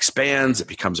star expands. It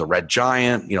becomes a red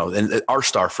giant. And our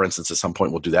star, for instance, at some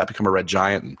point will do that, become a red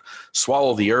giant and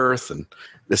swallow the Earth. And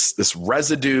this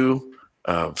residue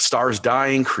of stars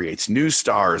dying creates new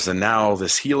stars, and now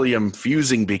this helium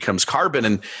fusing becomes carbon,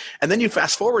 and then you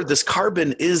fast forward, this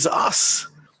carbon is us.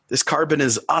 This carbon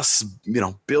is us,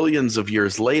 billions of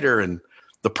years later, and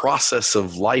the process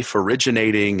of life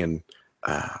originating, and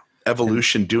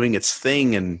evolution doing its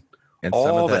thing, and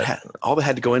all that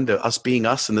had to go into us being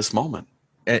us in this moment.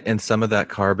 And some of that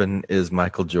carbon is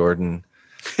Michael Jordan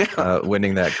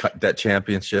winning that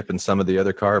championship, and some of the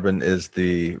other carbon is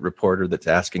the reporter that's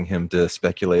asking him to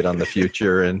speculate on the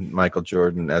future, and Michael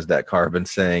Jordan as that carbon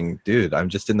saying, dude, I'm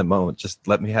just in the moment, just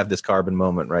let me have this carbon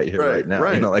moment right here, right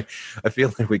now. You know, like, I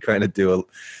feel like we kind of do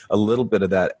a little bit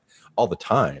of that all the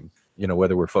time, you know,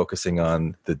 whether we're focusing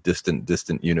on the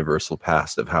distant universal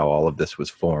past of how all of this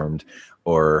was formed,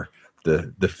 or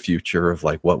the future of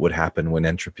like what would happen when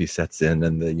entropy sets in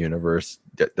and the universe,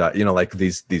 you know, like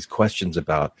these questions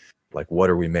about like what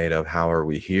are we made of, how are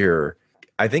we here,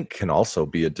 I think can also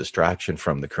be a distraction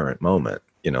from the current moment,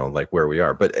 you know, like where we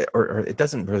are. But or it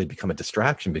doesn't really become a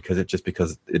distraction because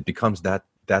it becomes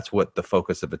that's what the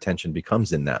focus of attention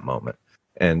becomes in that moment.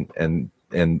 And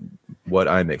what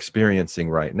I'm experiencing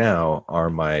right now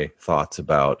are my thoughts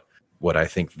about what I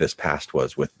think this past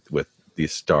was with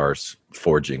these stars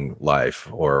forging life,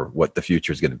 or what the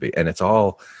future is going to be. And it's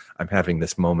all, I'm having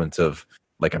this moment of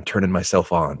like, I'm turning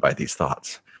myself on by these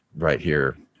thoughts right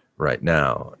here, right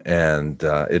now. And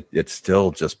it's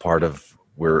still just part of,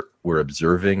 we're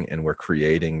observing and we're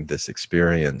creating this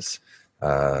experience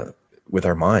with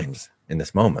our minds in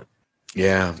this moment.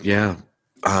 Yeah.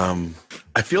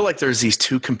 I feel like there's these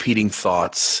two competing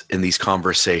thoughts in these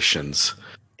conversations.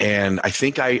 And I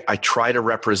think I try to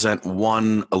represent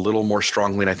one a little more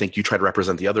strongly, and I think you try to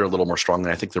represent the other a little more strongly.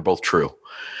 I think they're both true.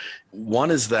 One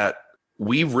is that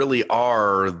we really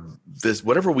are this,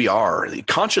 whatever we are,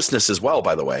 consciousness as well,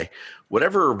 by the way,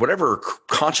 whatever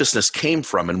consciousness came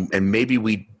from, and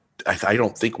maybe I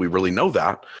don't think we really know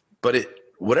that, but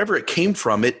whatever it came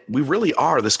from, we really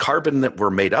are this carbon that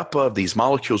we're made up of, these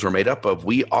molecules we're made up of.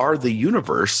 We are the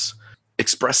universe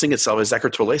expressing itself, as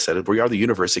Eckhart Tolle said, we are the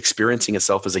universe experiencing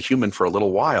itself as a human for a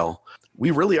little while.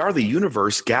 We really are the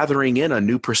universe gathering in a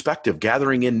new perspective,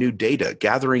 gathering in new data,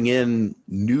 gathering in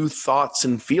new thoughts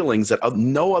and feelings that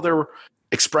no other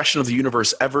expression of the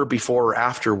universe ever before or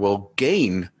after will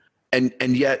gain. And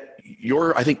yet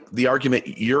I think the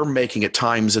argument you're making at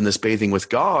times in this bathing with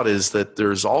God is that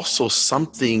there's also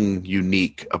something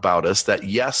unique about us, that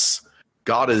yes,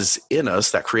 God is in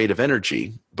us, that creative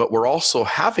energy, but we're also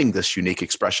having this unique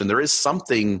expression. There is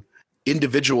something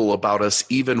individual about us,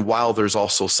 even while there's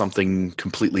also something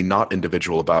completely not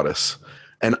individual about us.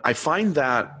 And I find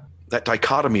that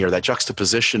dichotomy, or that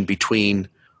juxtaposition between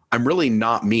I'm really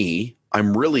not me,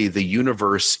 I'm really the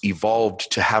universe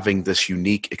evolved to having this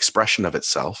unique expression of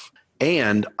itself,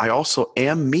 and I also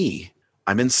am me.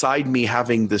 I'm inside me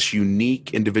having this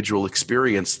unique individual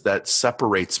experience that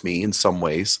separates me in some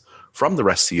ways from the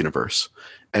rest of the universe.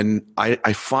 And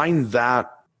I find that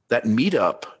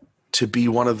meetup to be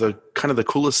one of the kind of the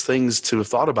coolest things to have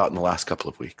thought about in the last couple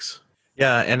of weeks.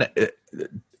 Yeah. And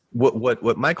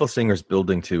what Michael Singer's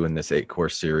building to in this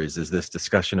 8-course series is this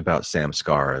discussion about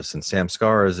samskaras. And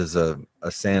samskaras is a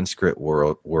Sanskrit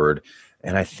word.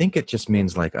 And I think it just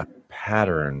means like a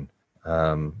pattern.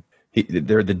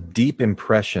 They're the deep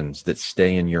impressions that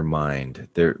stay in your mind.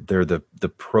 They're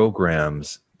the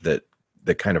programs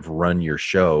that kind of run your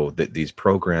show, that these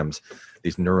programs,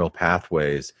 these neural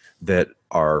pathways that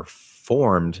are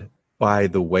formed by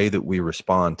the way that we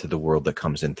respond to the world that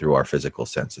comes in through our physical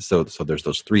senses. So there's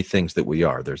those three things that we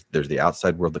are. There's the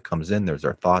outside world that comes in, there's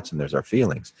our thoughts, and there's our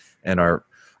feelings. And our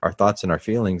thoughts and our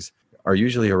feelings are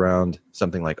usually around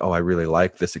something like, oh, I really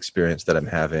like this experience that I'm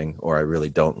having, or I really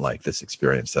don't like this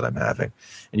experience that I'm having.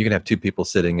 And you can have two people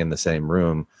sitting in the same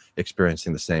room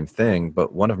experiencing the same thing,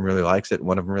 but one of them really likes it,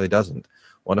 one of them really doesn't.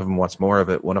 One of them wants more of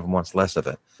it, one of them wants less of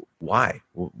it. Why?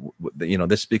 You know,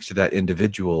 this speaks to that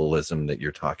individualism that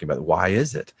you're talking about. Why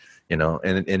is it? You know,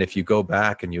 and if you go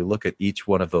back and you look at each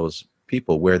one of those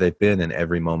people, where they've been in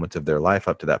every moment of their life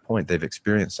up to that point, they've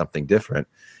experienced something different,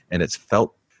 and it's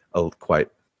felt quite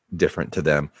different to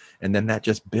them. And then that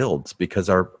just builds, because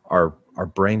our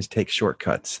brains take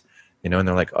shortcuts. You know, and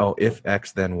they're like, oh, if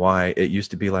X, then Y. It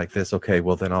used to be like this. Okay,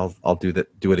 well, then I'll do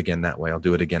it again that way. I'll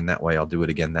do it again that way. I'll do it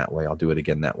again that way. I'll do it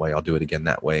again that way. I'll do it again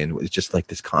that way. And it's just like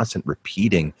this constant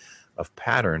repeating of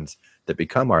patterns that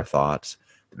become our thoughts,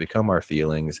 that become our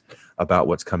feelings about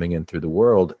what's coming in through the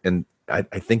world. And I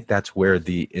think that's where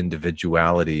the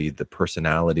individuality, the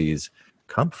personalities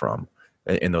come from.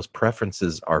 And those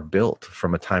preferences are built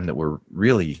from a time that we're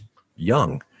really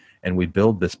young. And we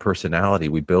build this personality.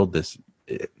 We build this...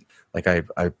 Like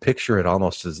I picture it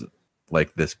almost as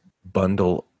like this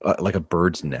bundle, like a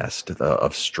bird's nest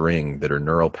of string that are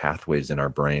neural pathways in our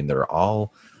brain that are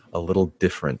all a little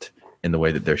different in the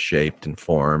way that they're shaped and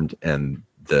formed, and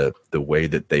the way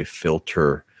that they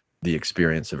filter the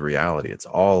experience of reality. It's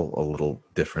all a little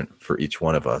different for each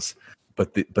one of us.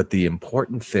 But the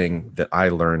important thing that I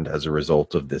learned as a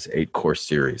result of this 8-course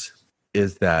series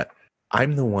is that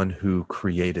I'm the one who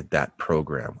created that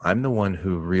program. I'm the one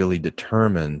who really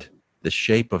determined the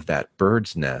shape of that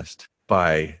bird's nest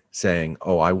by saying,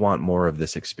 oh, I want more of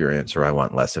this experience, or I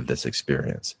want less of this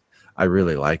experience. I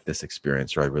really like this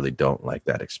experience, or I really don't like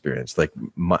that experience. Like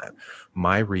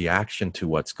my reaction to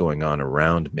what's going on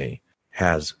around me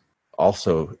has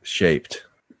also shaped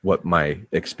what my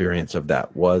experience of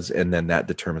that was. And then that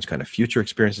determines kind of future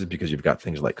experiences, because you've got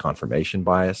things like confirmation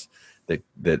bias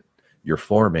that you're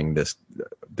forming this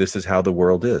is how the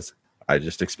world is. I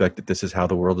just expect that this is how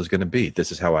the world is going to be.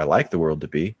 This is how I like the world to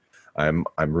be. I'm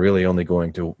really only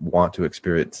going to want to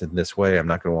experience in this way. I'm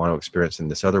not going to want to experience in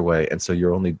this other way. And so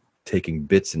you're only taking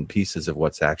bits and pieces of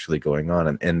what's actually going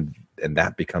on, and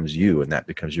that becomes you, and that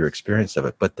becomes your experience of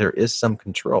it. But there is some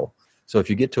control. So if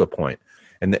you get to a point,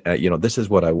 and this is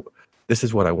what I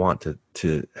want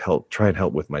to try and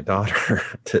help with my daughter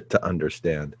to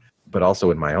understand, but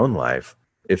also in my own life.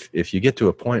 If you get to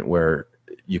a point where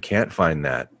you can't find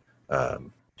that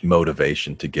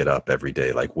motivation to get up every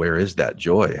day, like, where is that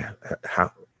joy?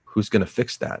 Who's going to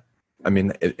fix that? I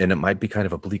mean, and it might be kind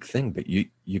of a bleak thing, but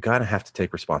you got to have to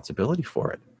take responsibility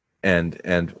for it.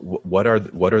 And what are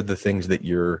the things that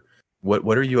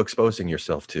what are you exposing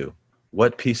yourself to?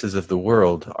 What pieces of the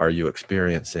world are you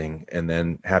experiencing and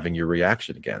then having your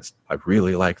reaction against? I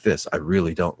really like this. I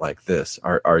really don't like this.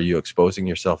 Are you exposing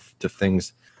yourself to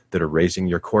things that are raising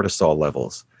your cortisol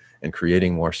levels and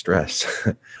creating more stress?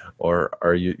 Or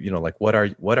are you, like, what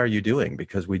are you doing?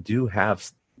 Because we do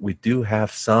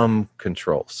have some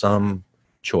control, some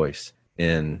choice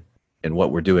in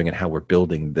what we're doing and how we're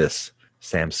building this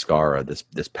samskara,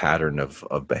 this pattern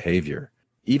of behavior,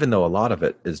 even though a lot of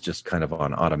it is just kind of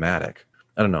on automatic.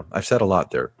 I don't know. I've said a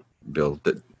lot there, Bill.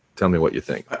 Tell me what you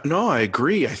think. No, I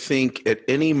agree. I think at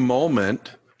any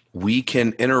moment we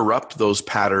can interrupt those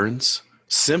patterns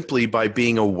simply by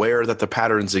being aware that the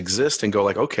patterns exist and go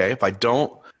like, okay, if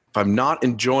I'm not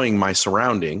enjoying my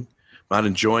surrounding, not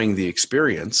enjoying the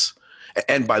experience.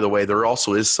 And by the way, there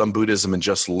also is some Buddhism in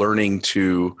just learning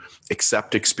to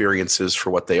accept experiences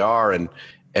for what they are,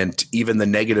 and even the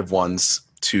negative ones,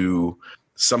 to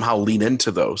somehow lean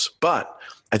into those. But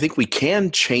I think we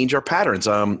can change our patterns.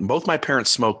 Both my parents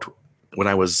smoked when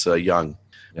I was young.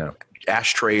 Yeah.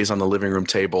 Ashtrays on the living room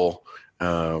table.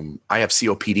 I have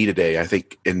COPD today, I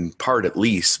think in part at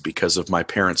least because of my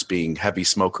parents being heavy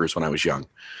smokers when I was young.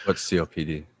 What's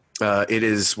COPD? It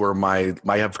is where I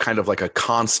have kind of like a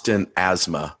constant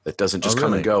asthma that doesn't just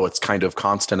come and go. It's kind of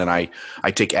constant. And I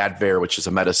take Advair, which is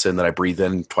a medicine that I breathe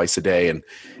in twice a day, and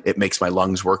it makes my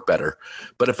lungs work better.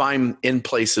 But if I'm in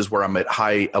places where I'm at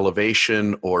high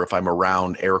elevation, or if I'm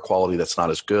around air quality that's not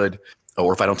as good,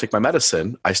 or if I don't take my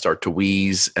medicine, I start to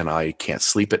wheeze and I can't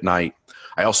sleep at night.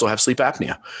 I also have sleep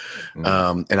apnea.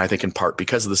 And I think in part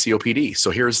because of the COPD.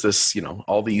 So here's this,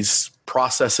 all these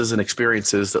processes and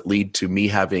experiences that lead to me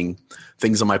having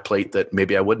things on my plate that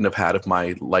maybe I wouldn't have had if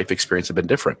my life experience had been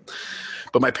different.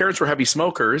 But my parents were heavy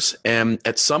smokers. And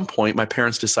at some point, my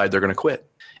parents decide they're going to quit.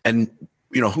 And,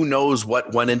 who knows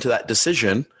what went into that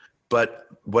decision, but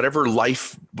whatever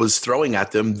life was throwing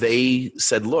at them, they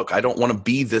said, look, I don't want to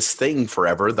be this thing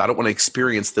forever. I don't want to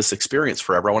experience this experience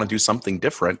forever. I want to do something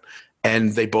different.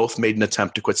 And they both made an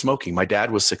attempt to quit smoking. My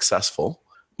dad was successful.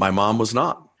 My mom was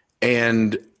not.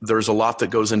 And there's a lot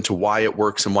that goes into why it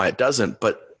works and why it doesn't.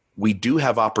 But we do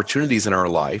have opportunities in our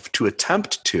life to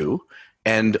attempt to,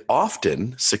 and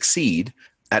often succeed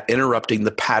at interrupting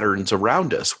the patterns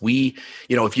around us.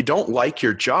 If you don't like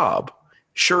your job,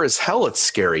 sure as hell it's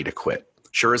scary to quit.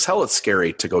 Sure as hell it's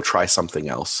scary to go try something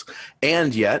else.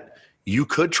 And yet, you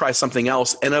could try something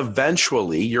else, and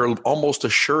eventually you're almost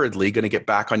assuredly going to get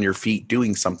back on your feet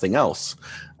doing something else.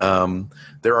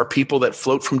 There are people that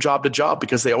float from job to job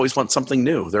because they always want something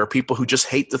new. There are people who just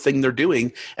hate the thing they're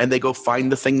doing and they go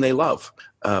find the thing they love.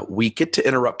 We get to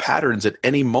interrupt patterns at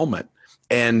any moment,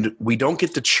 and we don't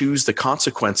get to choose the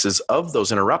consequences of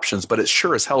those interruptions, but it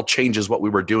sure as hell changes what we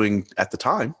were doing at the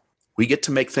time. We get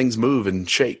to make things move and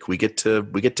shake. We get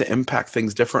to impact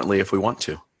things differently if we want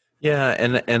to. Yeah,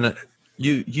 and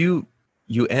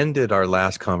you ended our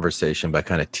last conversation by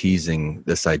kind of teasing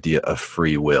this idea of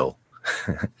free will,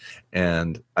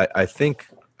 and I think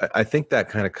that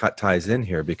kind of ties in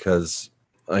here, because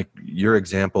like your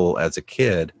example as a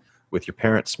kid with your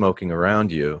parents smoking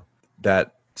around you,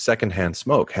 that secondhand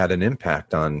smoke had an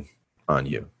impact on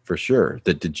you for sure.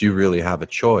 Did you really have a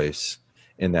choice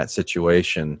in that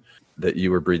situation that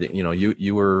you were breathing?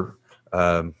 You were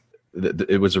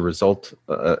it was a result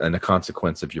and a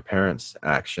consequence of your parents'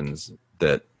 actions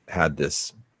that had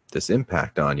this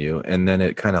impact on you, and then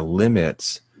it kind of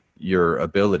limits your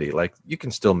ability. Like, you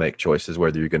can still make choices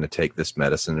whether you're going to take this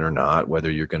medicine or not, whether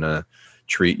you're going to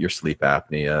treat your sleep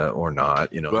apnea or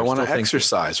not. Do I want to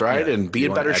exercise, right? Yeah, and be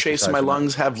in better shape so my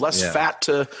lungs have less fat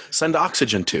to send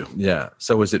oxygen to. Yeah.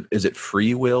 So is it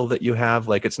free will that you have?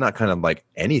 Like, it's not kind of like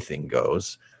anything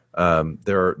goes.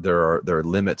 There are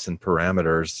limits and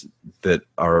parameters that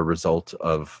are a result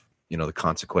of, the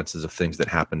consequences of things that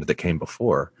happened that came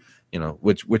before,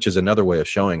 which is another way of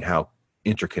showing how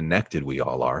interconnected we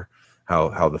all are,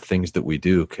 how the things that we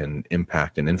do can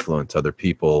impact and influence other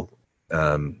people,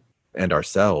 and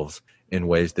ourselves in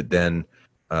ways that then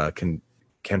can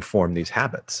form these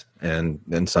habits, and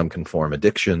then some can form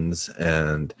addictions.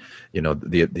 And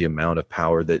the amount of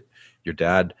power that your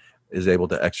dad is able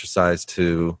to exercise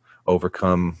to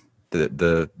overcome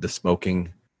the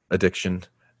smoking addiction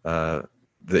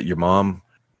that your mom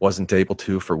wasn't able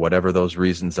to, for whatever those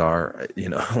reasons are.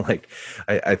 Like,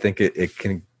 I think it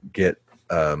can get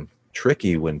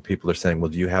tricky when people are saying, well,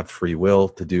 do you have free will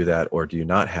to do that, or do you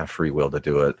not have free will to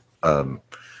do it?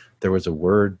 There was a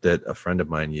word that a friend of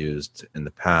mine used in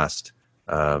the past,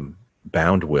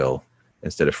 bound will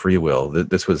instead of free will.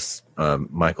 This was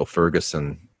Michael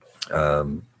Ferguson,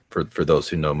 for those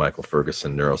who know Michael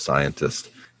Ferguson, neuroscientist.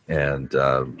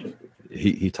 And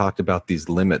he talked about these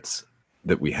limits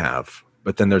that we have,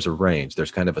 but then there's a range.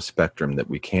 There's kind of a spectrum that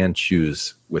we can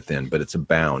choose within, but it's a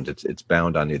bound. It's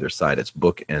bound on either side. It's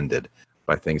bookended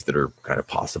by things that are kind of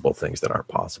possible, things that aren't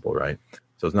possible, right?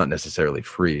 So it's not necessarily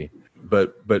free.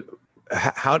 But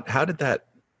how did that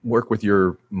work with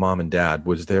your mom and dad?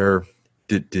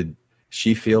 Did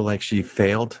she feel like she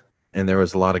failed, and there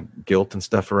was a lot of guilt and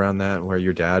stuff around that, where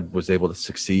your dad was able to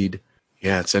succeed?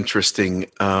 Yeah, it's interesting.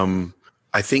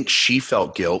 I think she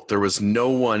felt guilt. There was no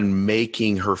one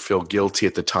making her feel guilty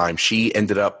at the time. She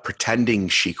ended up pretending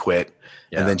she quit,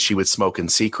 and then she would smoke in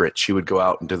secret. She would go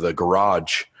out into the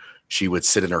garage. She would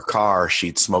sit in her car.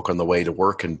 She'd smoke on the way to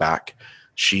work and back.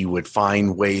 She would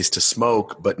find ways to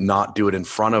smoke, but not do it in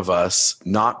front of us,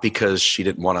 not because she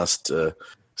didn't want us to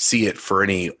see it for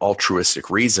any altruistic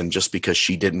reason, just because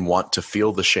she didn't want to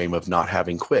feel the shame of not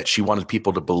having quit. She wanted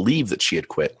people to believe that she had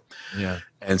quit. Yeah.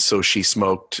 And so she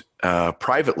smoked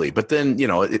privately. But then,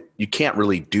 you can't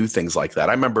really do things like that.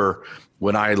 I remember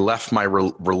when I left my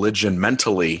religion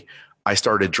mentally, I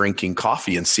started drinking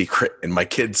coffee in secret, and my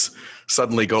kids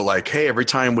suddenly go like, hey, every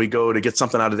time we go to get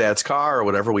something out of dad's car or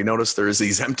whatever, we notice there's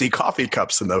these empty coffee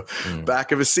cups in the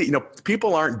back of his seat.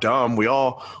 People aren't dumb. We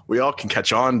all can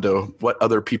catch on to what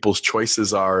other people's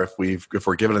choices are if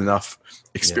we're given enough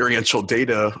experiential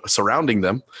data surrounding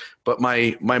them. But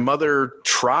my mother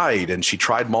tried, and she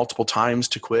tried multiple times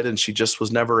to quit, and she just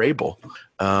was never able.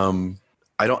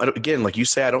 I don't, again, like you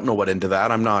say, I don't know what into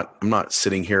that. I'm not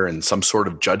sitting here in some sort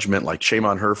of judgment, like shame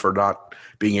on her for not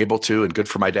being able to, and good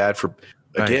for my dad for,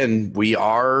 again, we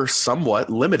are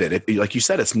somewhat limited. Like you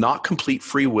said, it's not complete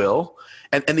free will.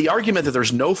 And the argument that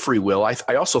there's no free will,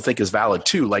 I also think is valid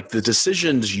too. Like, the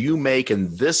decisions you make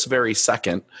in this very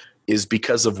second is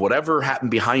because of whatever happened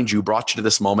behind you brought you to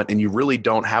this moment, and you really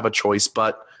don't have a choice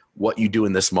but what you do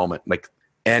in this moment.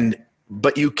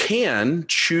 But you can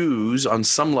choose on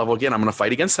some level. Again, I'm going to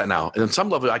fight against that now. And on some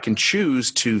level, I can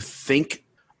choose to think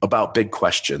about big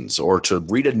questions, or to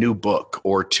read a new book,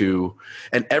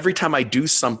 and every time I do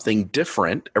something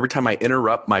different, every time I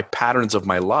interrupt my patterns of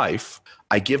my life,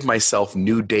 I give myself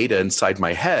new data inside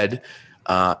my head,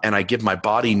 and I give my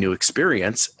body new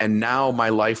experience. And now my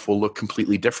life will look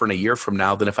completely different a year from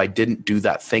now than if I didn't do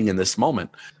that thing in this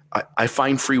moment. I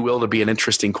find free will to be an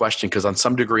interesting question, because on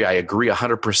some degree, I agree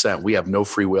 100%. We have no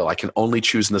free will. I can only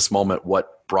choose in this moment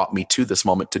what brought me to this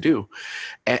moment to do.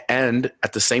 And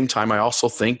at the same time, I also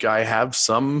think I have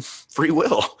some free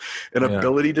will, an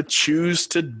ability to choose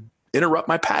to interrupt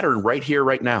my pattern right here,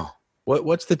 right now.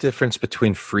 What's the difference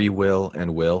between free will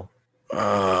and will?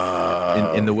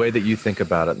 In the way that you think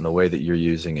about it and the way that you're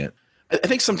using it? I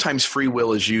think sometimes free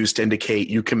will is used to indicate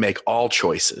you can make all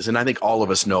choices. And I think all of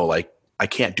us know, like, I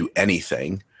can't do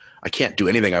anything. I can't do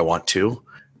anything I want to.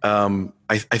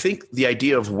 I think the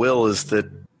idea of will is that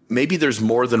maybe there's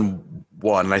more than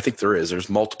one, and I think there is.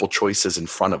 There's multiple choices in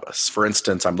front of us. For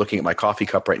instance, I'm looking at my coffee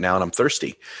cup right now, and I'm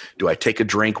thirsty. Do I take a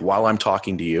drink while I'm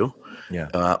talking to you?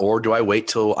 Yeah. Or do I wait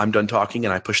till I'm done talking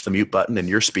and I push the mute button and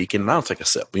you're speaking and I'll take a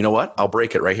sip? You know what? I'll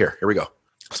break it right here. Here we go.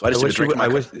 So I just took a drink.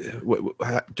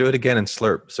 Do it again and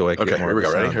slurp so I can get more. Here we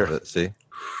go. Ready? Here. See?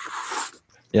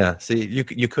 Yeah. See,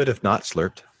 you could have not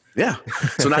slurped. Yeah.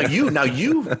 So now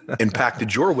you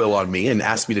impacted your will on me and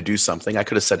asked me to do something. I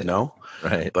could have said no,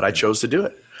 right? But I chose to do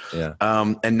it. Yeah.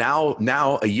 And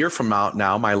now a year from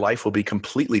now, my life will be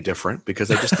completely different because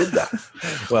I just did that.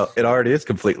 Well, it already is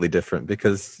completely different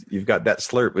because you've got that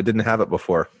slurp. It didn't have it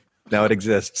before. Now it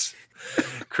exists.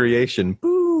 Creation.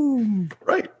 Boom.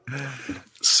 Right.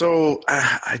 So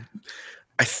I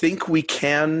think we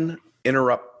can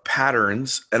interrupt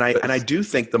patterns. And I do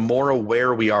think the more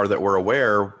aware we are that we're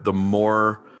aware, the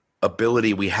more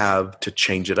ability we have to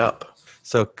change it up.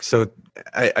 So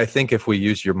I think if we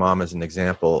use your mom as an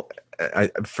example,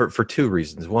 for two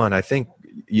reasons. One, I think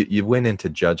you went into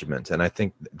judgment, and I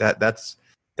think that's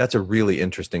a really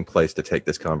interesting place to take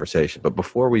this conversation. But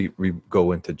before we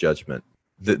go into judgment,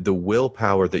 the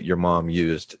willpower that your mom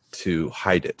used to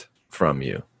hide it from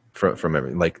you, from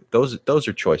everything, like those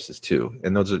are choices too,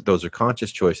 and those are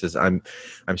conscious choices. I'm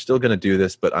still going to do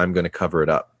this, but I'm going to cover it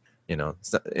up. You know,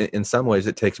 in some ways,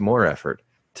 it takes more effort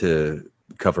to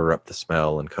cover up the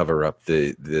smell and cover up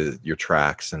your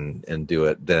tracks and do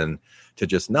it than to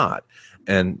just not.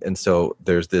 And so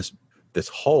there's this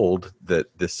hold that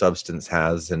this substance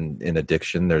has in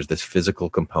addiction. There's this physical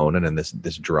component and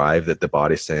this drive that the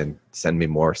body's saying, send me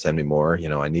more, you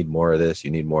know, I need more of this,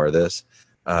 you need more of this.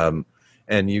 And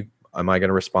am I going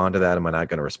to respond to that? Am I not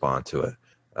going to respond to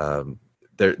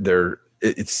it?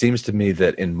 It seems to me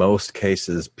that in most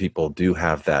cases, people do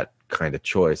have that kind of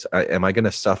choice. Am I going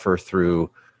to suffer through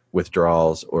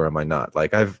withdrawals or am I not?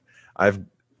 Like I've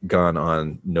gone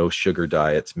on no sugar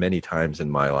diets many times in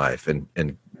my life, and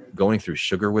going through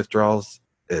sugar withdrawals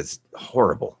is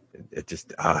horrible. It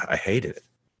just, I hated it,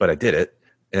 but I did it.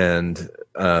 And,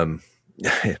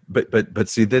 but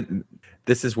see that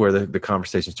this is where the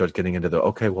conversation starts getting into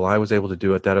okay, well, I was able to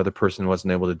do it. That other person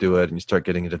wasn't able to do it. And you start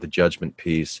getting into the judgment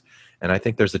piece. And I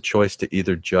think there's a choice to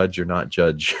either judge or not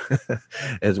judge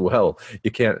as well.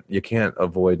 You can't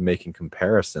avoid making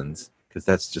comparisons, because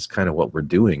that's just kind of what we're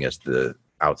doing as the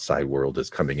outside world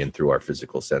is coming in through our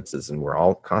physical senses. And we're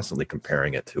all constantly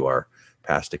comparing it to our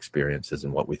past experiences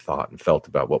and what we thought and felt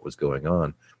about what was going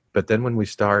on. But then when we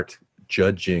start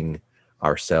judging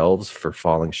ourselves for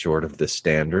falling short of this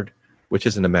standard, which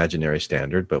is an imaginary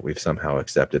standard, but we've somehow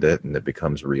accepted it and it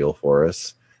becomes real for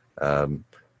us.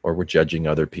 Or we're judging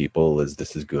other people as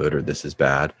this is good or this is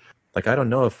bad. Like, I don't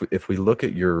know if we look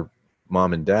at your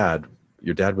mom and dad,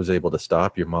 your dad was able to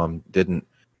stop, your mom didn't.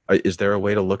 Is there a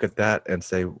way to look at that and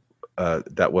say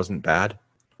that wasn't bad,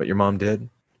 what your mom did?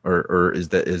 Or is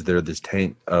there this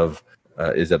taint of,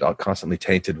 is it constantly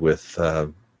tainted with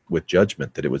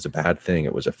judgment that it was a bad thing,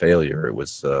 it was a failure, it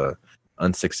was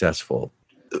unsuccessful?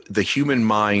 The human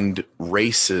mind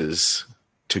races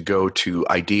to go to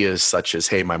ideas such as,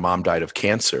 hey, my mom died of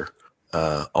cancer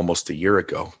almost a year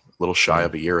ago, a little shy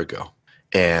of a year ago.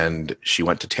 And she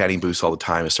went to tanning booths all the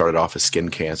time. It started off as skin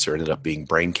cancer, ended up being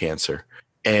brain cancer.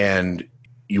 And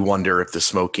you wonder if the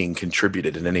smoking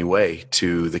contributed in any way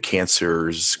to the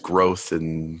cancer's growth.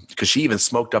 And because she even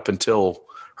smoked up until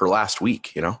her last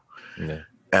week, you know,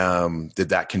 did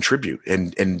that contribute?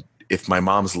 And if my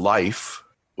mom's life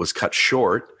was cut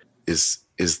short, is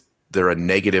there a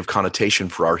negative connotation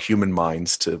for our human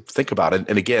minds to think about it?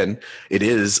 And again, it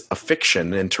is a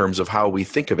fiction in terms of how we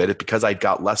think of it. Because I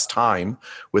got less time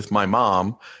with my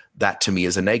mom, that to me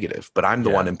is a negative. But I'm the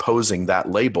one imposing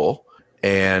that label.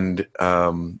 And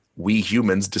we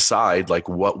humans decide like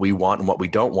what we want and what we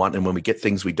don't want. And when we get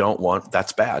things we don't want,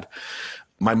 that's bad.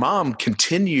 My mom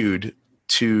continued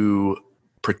to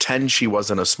pretend she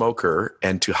wasn't a smoker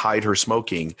and to hide her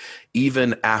smoking,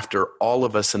 even after all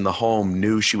of us in the home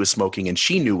knew she was smoking and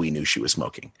she knew we knew she was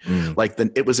smoking. Like,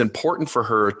 then it was important for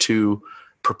her to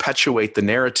perpetuate the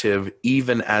narrative,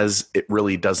 even as it's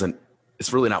really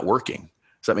not working.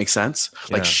 Does that make sense?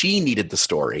 Yeah. Like, she needed the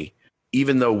story,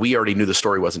 even though we already knew the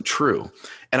story wasn't true.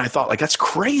 And I thought, like, that's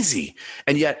crazy.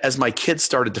 And yet, as my kids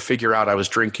started to figure out I was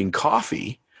drinking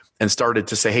coffee and started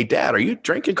to say, hey, Dad, are you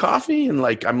drinking coffee? And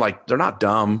like, I'm like, they're not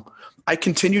dumb. I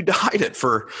continued to hide it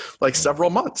for like several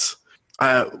months.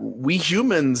 We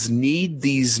humans need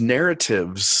these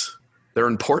narratives. They're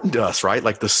important to us, right?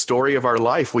 Like the story of our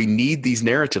life. We need these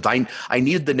narratives. I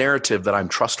needed the narrative that I'm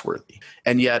trustworthy.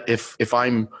 And yet if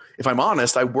I'm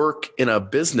honest, I work in a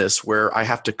business where I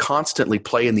have to constantly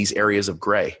play in these areas of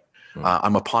gray.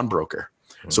 I'm a pawnbroker.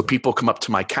 So people come up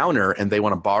to my counter and they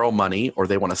want to borrow money or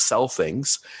they want to sell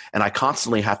things. And I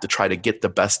constantly have to try to get the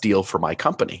best deal for my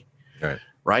company.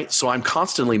 Right? So I'm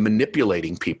constantly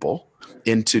manipulating people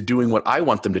into doing what I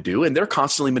want them to do. And they're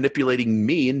constantly manipulating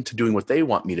me into doing what they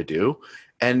want me to do.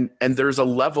 And there's a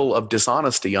level of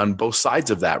dishonesty on both sides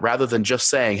of that, rather than just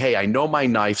saying, hey, I know my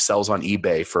knife sells on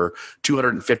eBay for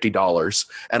 $250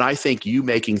 and I think you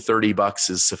making $30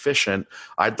 is sufficient.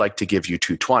 I'd like to give you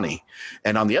 $220.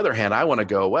 And on the other hand, I want to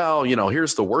go, well,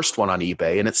 here's the worst one on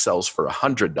eBay and it sells for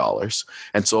 $100.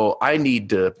 And so I need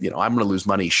to, I'm going to lose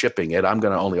money shipping it. I'm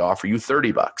going to only offer you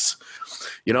 $30.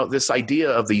 This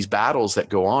idea of these battles that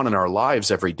go on in our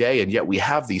lives every day, and yet we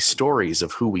have these stories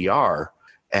of who we are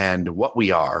and what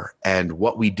we are and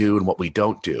what we do and what we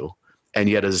don't do. And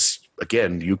yet, as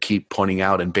again, you keep pointing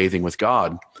out and bathing with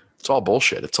God, it's all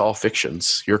bullshit. It's all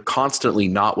fictions. You're constantly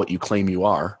not what you claim you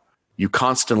are. You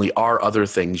constantly are other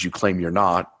things you claim you're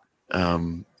not.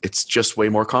 It's just way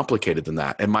more complicated than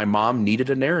that. And my mom needed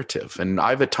a narrative, and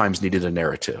I've at times needed a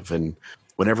narrative. And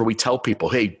whenever we tell people,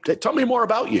 hey, tell me more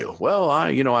about you. Well,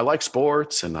 I like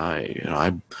sports, and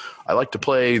I like to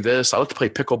play this. I like to play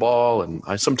pickleball, and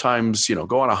I sometimes,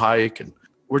 go on a hike, and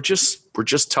we're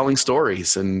just telling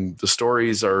stories, and the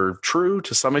stories are true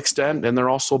to some extent, and they're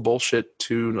also bullshit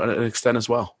to an extent as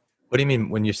well. What do you mean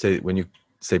when you say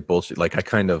bullshit? Like, I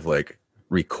kind of like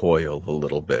recoil a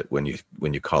little bit when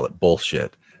you call it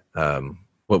bullshit.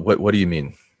 What do you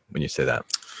mean when you say that?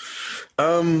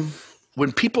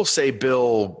 When people say,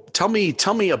 Bill, tell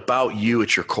me about you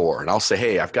at your core, and I'll say,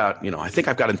 hey, I think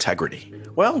I've got integrity.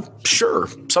 Well, sure.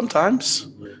 Sometimes.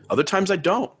 Other times I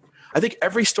don't. I think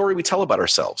every story we tell about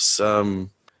ourselves, I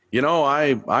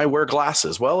wear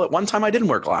glasses. Well, at one time I didn't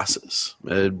wear glasses.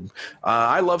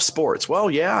 I love sports. Well,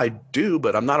 yeah, I do,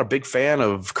 but I'm not a big fan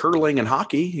of curling and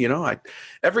hockey.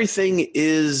 Everything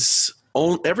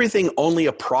only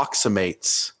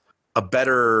approximates a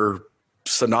better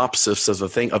synopsis of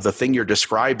the thing you're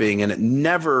describing, and it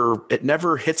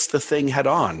never hits the thing head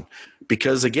on,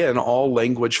 because again, all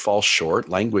language falls short.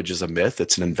 Language is a myth.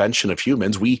 It's an invention of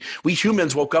humans. We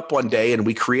humans woke up one day and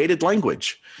we created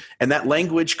language, and that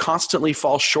language constantly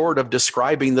falls short of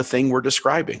describing the thing we're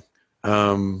describing.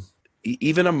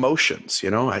 Even emotions,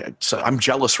 I'm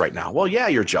jealous right now. Well, yeah,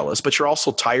 you're jealous, but you're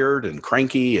also tired and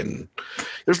cranky, and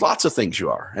there's lots of things you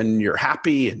are, and you're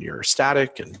happy and you're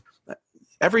ecstatic, and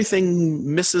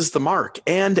everything misses the mark,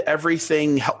 and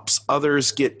everything helps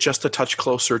others get just a touch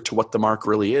closer to what the mark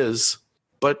really is.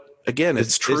 But again,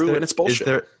 it's true and it's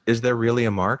bullshit. Is there really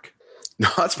a mark? No,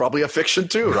 that's probably a fiction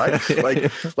too, right?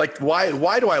 like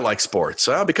why do I like sports?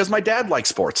 Because my dad liked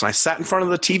sports, and I sat in front of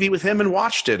the TV with him and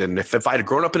watched it. And if I had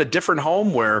grown up in a different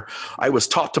home where I was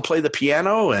taught to play the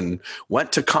piano and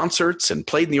went to concerts and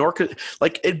played in the orchestra,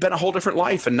 like, it'd been a whole different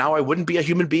life. And now I wouldn't be a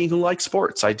human being who likes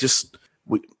sports.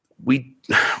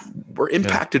 We're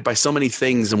impacted by so many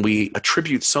things, and we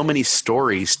attribute so many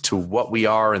stories to what we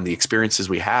are and the experiences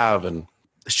we have, and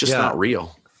it's just not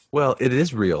real. Well, it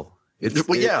is real. It is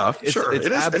real.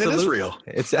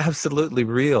 It's absolutely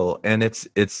real, and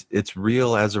it's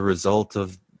real as a result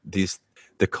of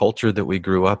the culture that we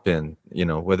grew up in.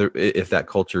 Whether if that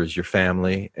culture is your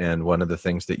family, and one of the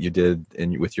things that you did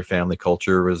with your family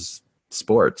culture was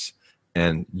sports,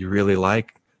 and you really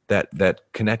like that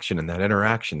connection and that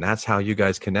interaction. That's how you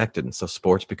guys connected. And so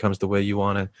sports becomes the way you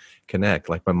want to connect.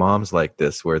 Like, my mom's like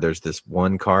this, where there's this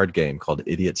one card game called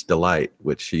Idiot's Delight,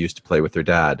 which she used to play with her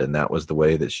dad. And that was the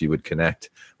way that she would connect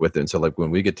with it. And so, like,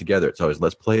 when we get together, it's always,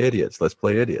 let's play Idiots.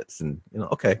 And,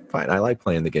 okay, fine. I like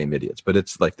playing the game Idiots, but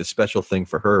it's like the special thing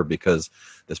for her because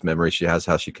this memory she has,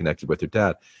 how she connected with her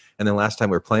dad. And then last time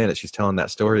we were playing it, she's telling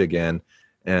that story again.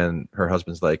 And her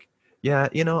husband's like, yeah,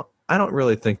 I don't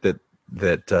really think that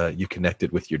you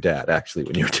connected with your dad, actually,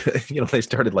 when you they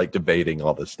started like debating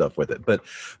all this stuff with it.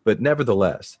 But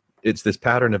nevertheless, it's this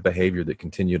pattern of behavior that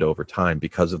continued over time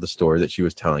because of the story that she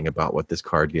was telling about what this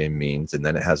card game means. And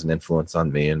then it has an influence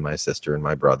on me and my sister and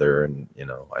my brother, and,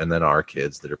 and then our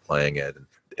kids that are playing it.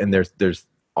 And there's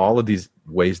all of these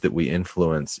ways that we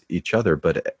influence each other,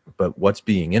 but what's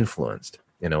being influenced,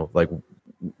 like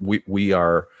we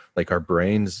are, like, our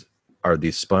brains are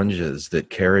these sponges that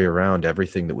carry around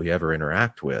everything that we ever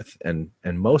interact with. And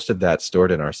most of that's stored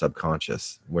in our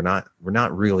subconscious. We're not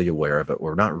really aware of it.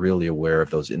 We're not really aware of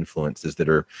those influences that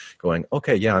are going,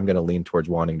 okay, yeah, I'm going to lean towards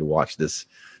wanting to watch this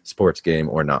sports game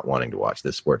or not wanting to watch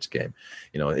this sports game.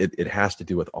 It has to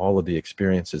do with all of the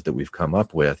experiences that we've come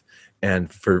up with.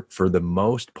 And for the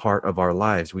most part of our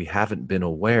lives, we haven't been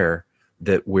aware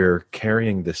that we're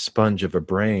carrying this sponge of a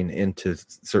brain into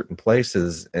certain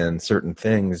places and certain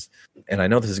things. And I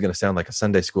know this is going to sound like a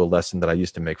Sunday school lesson that I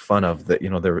used to make fun of, that,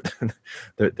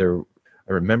 there,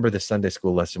 I remember the Sunday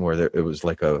school lesson where it was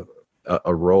like a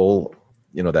roll,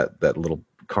 that little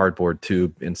cardboard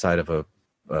tube inside of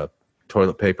a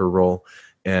toilet paper roll,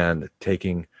 and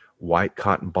taking white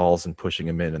cotton balls and pushing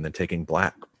them in, and then taking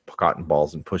black cotton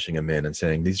balls and pushing them in and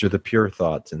saying, these are the pure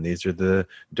thoughts and these are the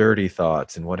dirty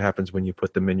thoughts. And what happens when you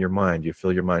put them in your mind? You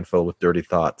fill your mind full with dirty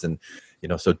thoughts. And,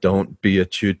 so don't be a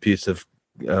chewed piece of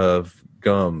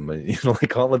gum,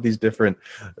 like all of these different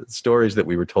stories that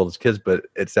we were told as kids, but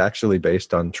it's actually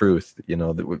based on truth,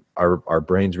 that our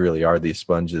brains really are these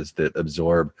sponges that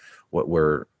absorb what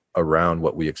we're around,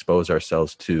 what we expose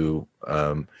ourselves to.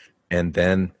 And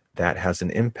then that has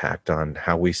an impact on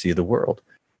how we see the world.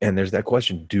 And there's that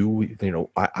question, do we,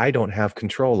 I don't have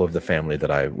control of the family that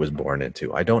I was born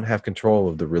into. I don't have control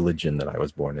of the religion that I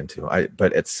was born into.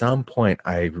 But at some point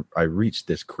I reached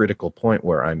this critical point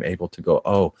where I'm able to go,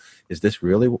 oh, is this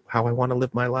really how I want to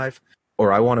live my life?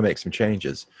 Or I want to make some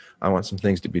changes. I want some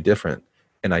things to be different.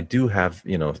 And I do have,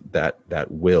 that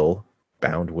will,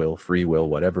 bound will, free will,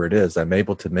 whatever it is. I'm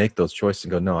able to make those choices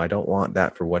and go, no, I don't want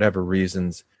that for whatever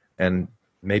reasons. And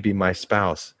maybe my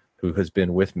spouse, who has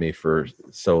been with me for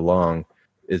so long,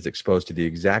 is exposed to the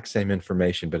exact same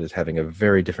information, but is having a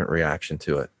very different reaction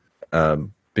to it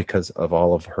because of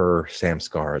all of her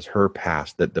samskars, her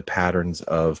past, that the patterns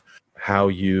of how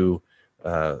you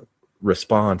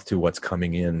respond to what's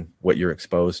coming in, what you're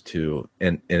exposed to.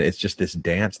 And it's just this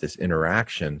dance, this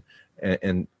interaction.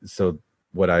 And so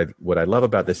what I love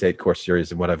about this 8-course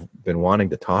series and what I've been wanting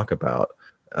to talk about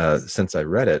since I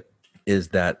read it is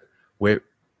that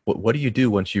what do you do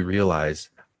once you realize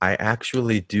I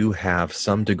actually do have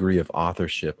some degree of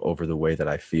authorship over the way that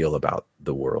I feel about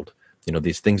the world?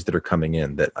 These things that are coming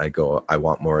in that I go, I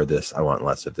want more of this, I want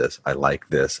less of this, I like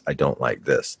this, I don't like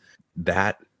this.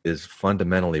 That is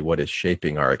fundamentally what is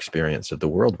shaping our experience of the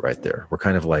world right there. We're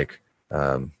kind of like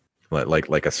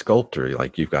a sculptor,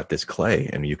 like you've got this clay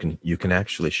and you can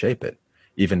actually shape it,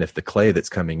 even if the clay that's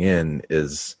coming in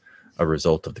is a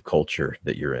result of the culture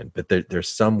that you're in. But there's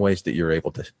some ways that you're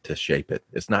able to shape it.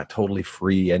 It's not totally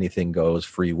free, anything goes,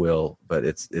 free will, but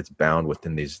it's bound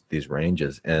within these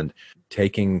ranges. And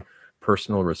taking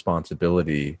personal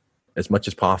responsibility as much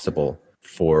as possible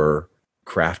for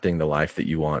crafting the life that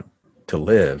you want to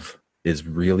live is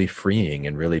really freeing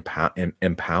and really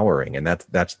empowering. And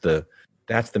that's the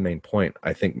main point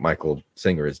I think Michael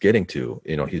Singer is getting to.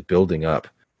 He's building up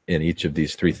in each of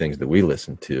these 3 things that we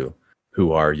listen to.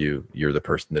 Who are you? You're the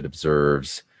person that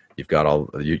observes. You've got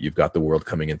the world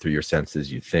coming in through your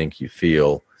senses. You think, you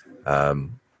feel,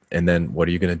 and then what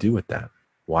are you going to do with that?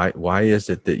 Why is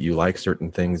it that you like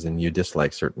certain things and you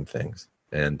dislike certain things?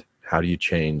 And how do you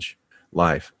change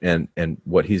life? And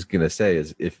what he's going to say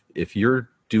is, if you're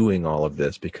doing all of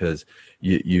this because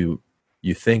you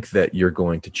think that you're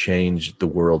going to change the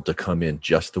world to come in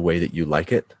just the way that you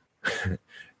like it,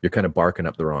 you're kind of barking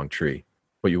up the wrong tree.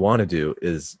 What you want to do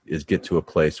is get to a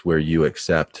place where you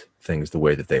accept things the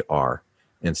way that they are,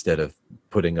 instead of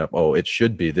putting up, oh, it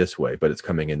should be this way, but it's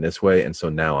coming in this way. And so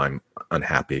now I'm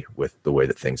unhappy with the way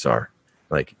that things are.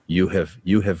 Like you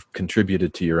have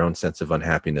contributed to your own sense of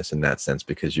unhappiness in that sense,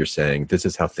 because you're saying this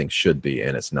is how things should be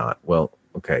and it's not. Well,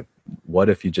 okay, what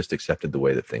if you just accepted the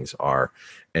way that things are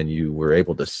and you were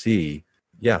able to see,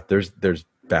 yeah, there's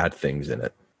bad things in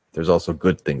it. There's also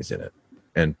good things in it.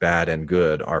 And bad and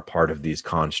good are part of these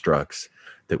constructs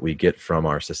that we get from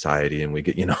our society, and we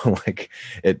get, like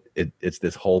it's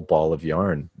this whole ball of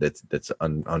yarn that's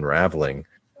unraveling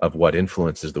of what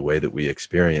influences the way that we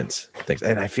experience things.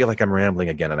 And I feel like I'm rambling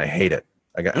again, and I hate it.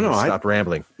 Stop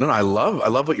rambling. No, I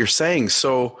love what you're saying.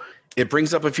 So it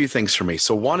brings up a few things for me.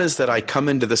 So one is that I come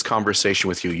into this conversation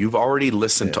with you. You've already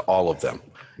listened to all of them.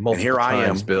 Multiple and here times,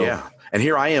 I am, Bill. Yeah. And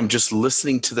here I am just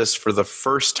listening to this for the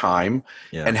first time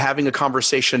and having a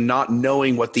conversation, not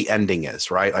knowing what the ending is,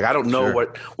 right? Like I don't know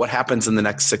what happens in the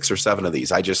next 6 or 7 of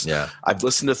these. I've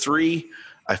listened to 3.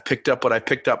 I've picked up what I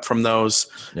picked up from those.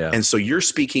 Yeah. And so you're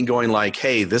speaking going like,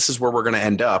 hey, this is where we're going to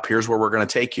end up. Here's where we're going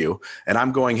to take you. And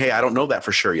I'm going, hey, I don't know that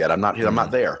for sure yet. I'm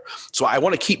not there. So I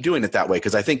want to keep doing it that way,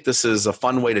 because I think this is a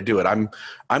fun way to do it. I'm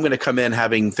going to come in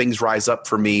having things rise up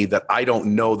for me that I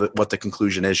don't know what the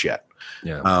conclusion is yet.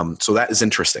 Yeah. So that is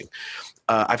interesting.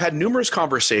 I've had numerous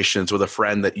conversations with a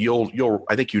friend that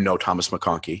I think Thomas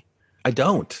McConkie. I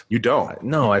don't. You don't?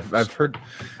 No, I've heard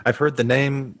the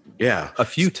name. Yeah, a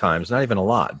few times, not even a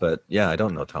lot, but yeah, I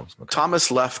don't know Thomas McConkie.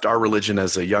 Thomas left our religion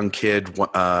as a young kid,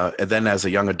 and then as a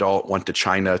young adult went to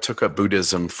China, took up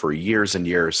Buddhism for years and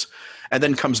years, and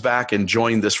then comes back and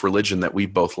joined this religion that we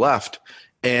both left.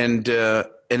 And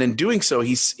in doing so,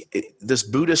 he's this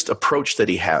Buddhist approach that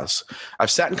he has. I've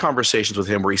sat in conversations with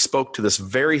him where he spoke to this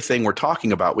very thing we're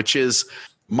talking about, which is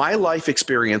my life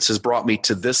experience has brought me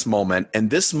to this moment,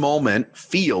 and this moment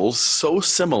feels so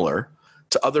similar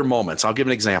to other moments. I'll give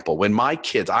an example. When my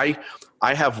kids, I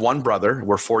I have one brother.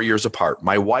 We're 4 years apart.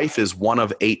 My wife is one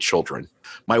of 8 children.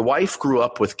 My wife grew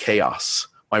up with chaos.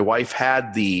 My wife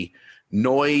had the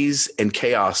noise and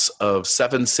chaos of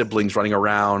 7 siblings running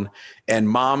around, and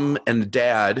mom and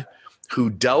dad who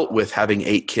dealt with having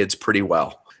 8 kids pretty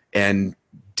well and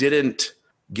didn't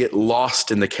get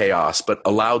lost in the chaos, but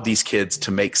allowed these kids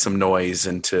to make some noise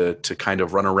and to kind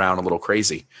of run around a little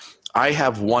crazy. I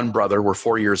have one brother. We're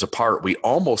 4 years apart. We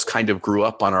almost kind of grew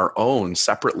up on our own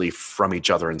separately from each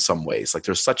other in some ways. Like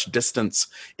there's such distance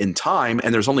in time,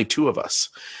 and there's only 2 of us.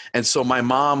 And so my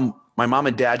mom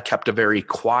and dad kept a very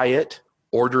quiet,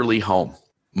 orderly home.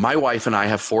 My wife and I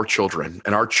have 4 children,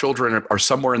 and our children are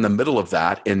somewhere in the middle of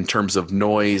that in terms of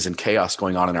noise and chaos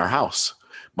going on in our house.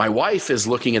 My wife is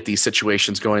looking at these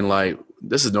situations going like,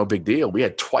 this is no big deal. We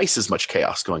had twice as much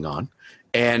chaos going on.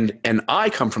 And I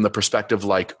come from the perspective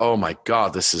like, oh my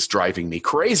God, this is driving me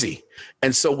crazy.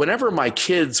 And so whenever my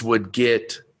kids would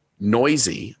get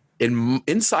noisy,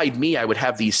 inside me, I would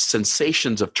have these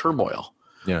sensations of turmoil.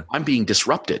 Yeah. I'm being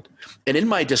disrupted. And in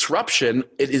my disruption,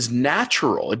 it is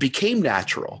natural. It became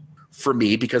natural for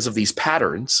me because of these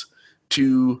patterns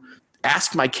to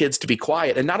ask my kids to be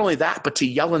quiet. And not only that, but to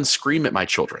yell and scream at my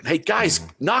children. Hey guys,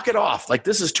 knock it off. Like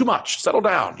this is too much. Settle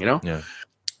down, you know? Yeah.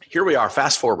 Here we are,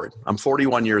 fast forward. I'm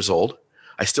 41 years old.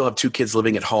 I still have 2 kids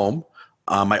living at home.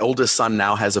 My oldest son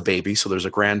now has a baby, so there's a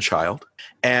grandchild.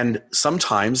 And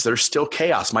sometimes there's still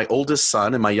chaos. My oldest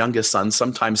son and my youngest son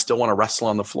sometimes still want to wrestle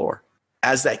on the floor.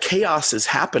 As that chaos is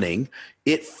happening,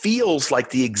 it feels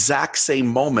like the exact same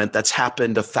moment that's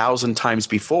happened 1,000 times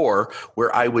before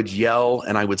where I would yell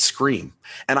and I would scream.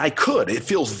 And I could. It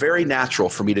feels very natural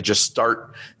for me to just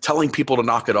start telling people to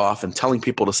knock it off and telling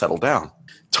people to settle down.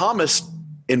 Thomas,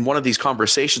 in one of these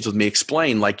conversations with me,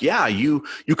 explained like, yeah, you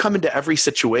come into every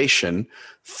situation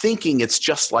thinking it's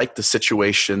just like the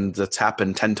situation that's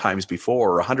happened 10 times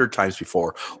before or 100 times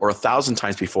before or 1,000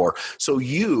 times before. So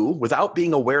you, without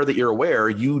being aware that you're aware,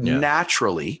 you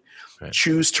naturally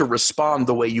choose to respond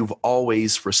the way you've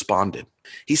always responded.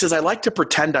 He says, I like to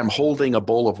pretend I'm holding a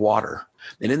bowl of water,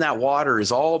 and in that water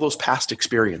is all those past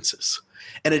experiences.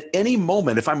 And at any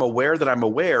moment, if I'm aware that I'm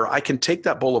aware, I can take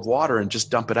that bowl of water and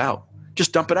just dump it out.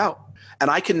 Just dump it out.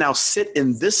 And I can now sit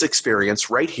in this experience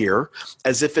right here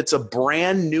as if it's a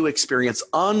brand new experience,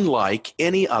 unlike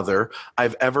any other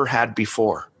I've ever had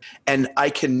before. And I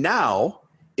can now,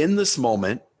 in this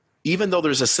moment, even though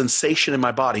there's a sensation in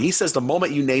my body, he says the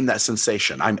moment you name that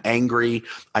sensation, I'm angry,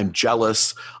 I'm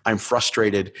jealous, I'm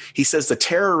frustrated, he says the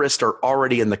terrorists are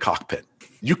already in the cockpit.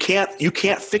 You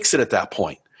can't fix it at that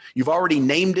point. You've already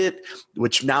named it,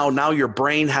 which now your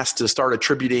brain has to start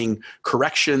attributing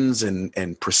corrections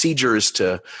and procedures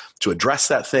to address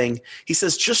that thing. He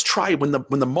says, just try when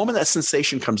the moment that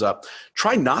sensation comes up,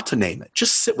 try not to name it.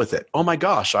 Just sit with it. Oh my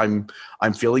gosh, I'm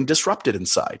feeling disrupted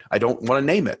inside. I don't want to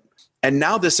name it. And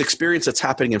now this experience that's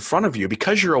happening in front of you,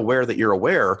 because you're aware that you're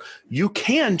aware, you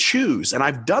can choose. And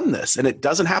I've done this, and it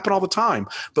doesn't happen all the time.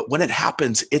 But when it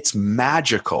happens, it's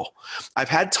magical. I've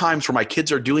had times where my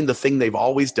kids are doing the thing they've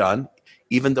always done,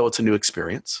 even though it's a new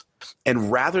experience.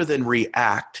 And rather than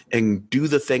react and do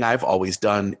the thing I've always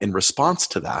done in response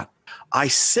to that, I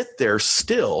sit there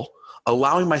still,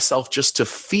 allowing myself just to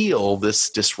feel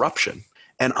this disruption.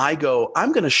 And I go,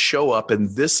 I'm going to show up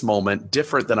in this moment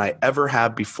different than I ever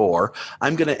have before.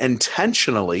 I'm going to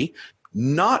intentionally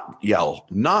not yell,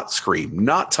 not scream,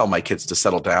 not tell my kids to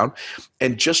settle down,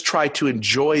 and just try to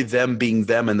enjoy them being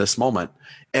them in this moment.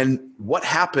 And what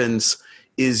happens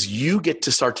is you get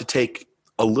to start to take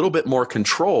a little bit more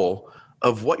control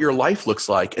of what your life looks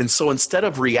like. And so instead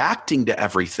of reacting to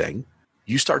everything,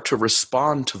 you start to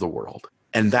respond to the world.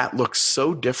 And that looks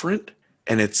so different.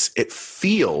 And it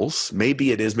feels,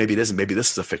 maybe it is, maybe it isn't, maybe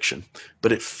this is a fiction,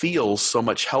 but it feels so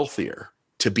much healthier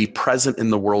to be present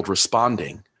in the world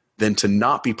responding than to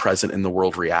not be present in the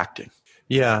world reacting.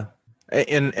 Yeah.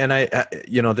 And I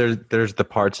there's the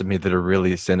parts of me that are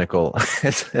really cynical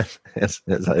as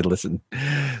I listen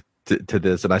to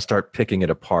this, and I start picking it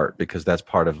apart because that's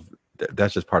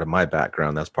just part of my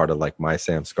background. That's part of like my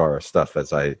samskara stuff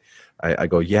as I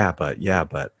go,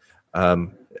 but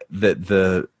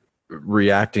the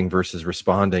reacting versus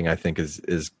responding, I think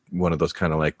is one of those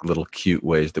kind of like little cute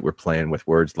ways that we're playing with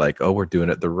words like, oh, we're doing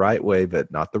it the right way, but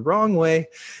not the wrong way.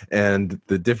 And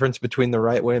the difference between the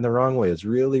right way and the wrong way is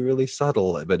really, really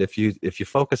subtle. But if you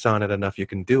focus on it enough, you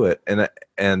can do it.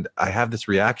 And I have this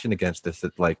reaction against this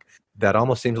that like, that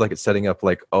almost seems like it's setting up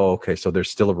like, oh, okay, so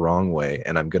there's still a wrong way.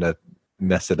 And I'm going to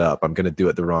mess it up. I'm going to do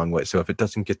it the wrong way. So if it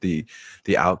doesn't get the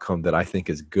outcome that I think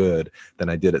is good, then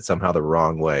I did it somehow the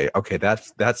wrong way. Okay,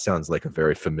 that sounds like a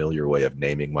very familiar way of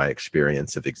naming my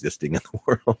experience of existing in the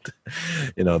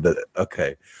world.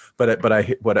 Okay. But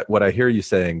what I hear you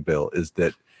saying, Bill, is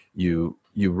that you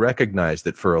recognize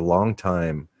that for a long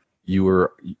time you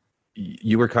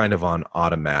were kind of on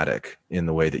automatic in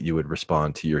the way that you would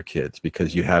respond to your kids,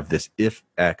 because you have this if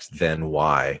X then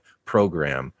Y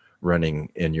program running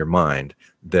in your mind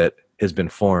that has been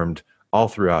formed all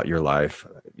throughout your life,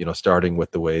 starting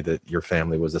with the way that your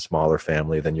family was a smaller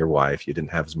family than your wife. You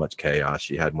didn't have as much chaos.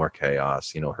 She had more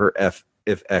chaos. Her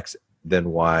if X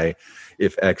then Y,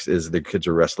 if X is the kids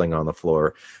are wrestling on the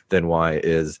floor, then Y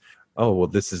is, oh, well,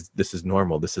 this is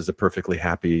normal. This is a perfectly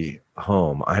happy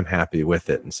home. I'm happy with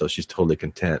it. And so she's totally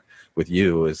content. With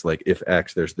you is like, if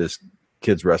X, there's this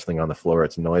kids wrestling on the floor,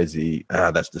 it's noisy,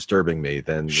 that's disturbing me,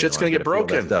 then shit's gonna get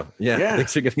broken. Yeah,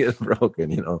 things are gonna get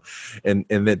broken,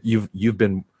 and that you've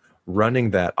been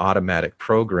running that automatic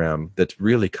program that's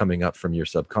really coming up from your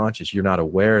subconscious. You're not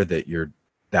aware that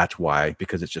that's why,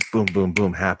 because it's just boom, boom,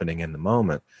 boom happening in the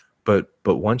moment. But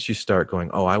once you start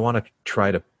going, oh, I want to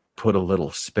try to put a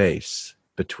little space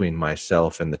between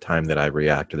myself and the time that I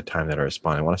react, or the time that I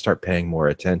respond. I want to start paying more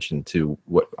attention to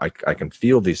what I can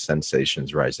feel these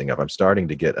sensations rising up. I'm starting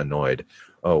to get annoyed.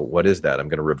 Oh, what is that? I'm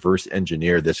going to reverse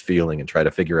engineer this feeling and try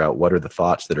to figure out what are the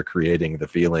thoughts that are creating the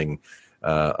feeling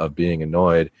of being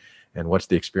annoyed, and what's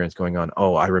the experience going on.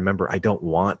 Oh, I remember I don't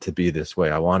want to be this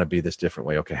way. I want to be this different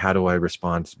way. Okay, how do I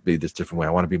respond to be this different way?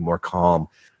 I want to be more calm.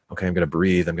 Okay, I'm going to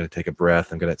breathe. I'm going to take a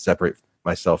breath. I'm going to separate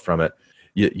myself from it.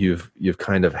 You've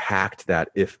kind of hacked that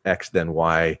if X then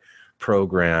Y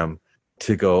program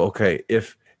to go, okay,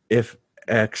 if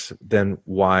X then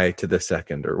Y to the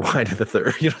second, or Y to the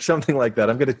third, something like that.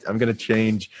 I'm gonna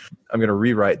change. I'm gonna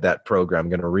rewrite that program. I'm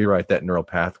gonna rewrite that neural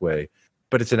pathway.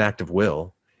 But it's an act of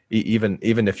will. Even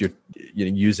if you're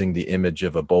using the image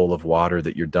of a bowl of water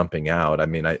that you're dumping out. I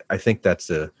mean, I think that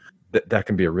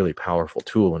can be a really powerful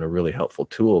tool and a really helpful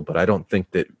tool. But I don't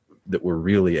think that we're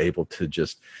really able to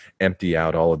just empty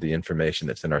out all of the information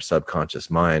that's in our subconscious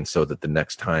mind, so that the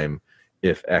next time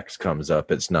if X comes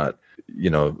up, it's not,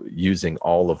 using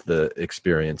all of the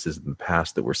experiences in the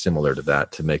past that were similar to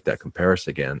that to make that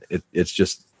comparison again. It's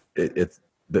just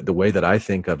the way that I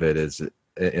think of it is,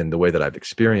 and the way that I've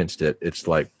experienced it, it's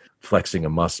like flexing a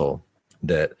muscle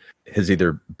that has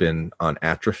either been on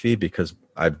atrophy because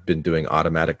I've been doing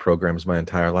automatic programs my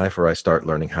entire life, or I start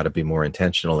learning how to be more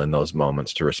intentional in those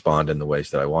moments to respond in the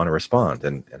ways that I want to respond.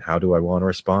 And how do I want to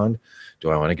respond? Do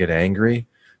I want to get angry?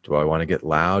 Do I want to get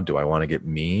loud? Do I want to get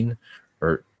mean?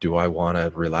 Or do I want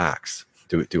to relax?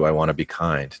 Do I want to be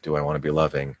kind? Do I want to be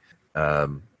loving?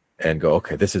 And go,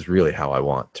 okay, this is really how I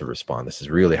want to respond. This is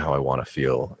really how I want to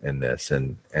feel in this.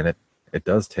 And it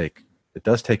does take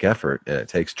effort, and it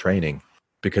takes training,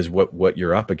 because what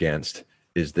you're up against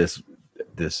is this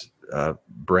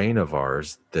brain of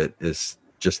ours that is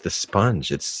just the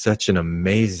sponge. It's such an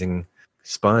amazing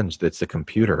sponge that's a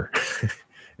computer.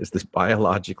 It's this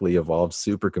biologically evolved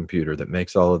supercomputer that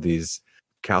makes all of these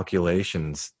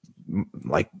calculations,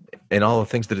 and all the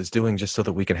things that it's doing just so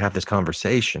that we can have this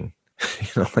conversation.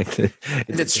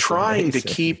 It's trying to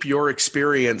keep your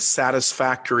experience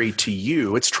satisfactory to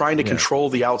you. It's trying to control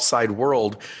the outside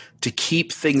world to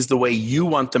keep things the way you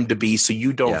want them to be, so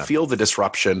you don't feel the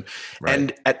disruption. Right.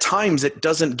 And at times it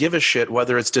doesn't give a shit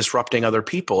whether it's disrupting other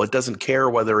people. It doesn't care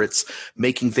whether it's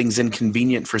making things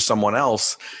inconvenient for someone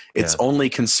else. It's only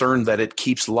concerned that it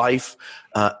keeps life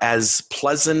as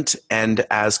pleasant and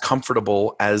as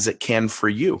comfortable as it can for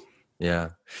you.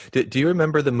 Yeah. Do you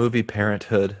remember the movie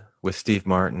Parenthood with Steve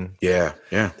Martin? Yeah.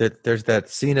 There's that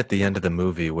scene at the end of the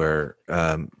movie where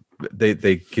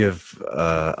they give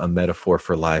a metaphor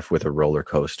for life with a roller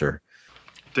coaster.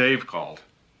 Dave called.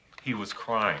 He was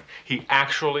crying. He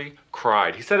actually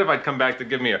cried. He said if I'd come back to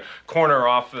give me a corner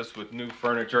office with new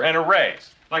furniture and a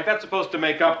raise. Like that's supposed to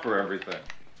make up for everything.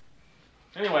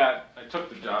 Anyway, I took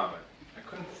the job. I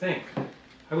couldn't think.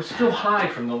 I was still high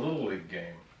from the Little League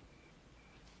game.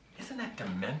 Isn't that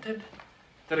demented?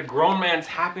 That a grown man's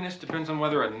happiness depends on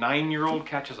whether a 9-year-old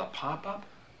catches a pop-up?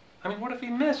 I mean, what if he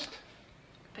missed?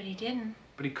 But he didn't.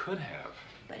 But he could have.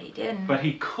 But he didn't. But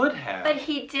he could have. But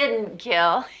he didn't,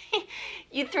 Gil.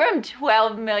 You threw him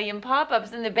 12 million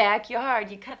pop-ups in the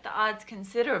backyard. You cut the odds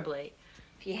considerably.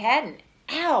 If you hadn't,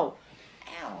 ow.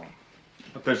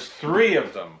 But there's 3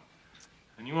 of them.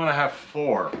 And you want to have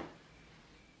 4.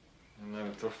 And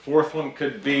then the 4th one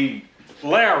could be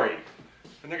Larry.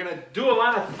 And they're going to do a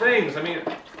lot of things. I mean,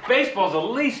 baseball's the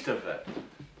least of it.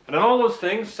 And in all those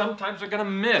things, sometimes they're going to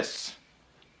miss.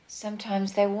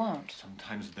 Sometimes they won't.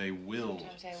 Sometimes they will.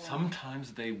 Sometimes they won't.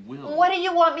 Sometimes they will. What do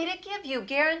you want me to give you?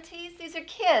 Guarantees? These are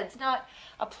kids, not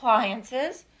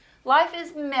appliances. Life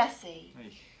is messy.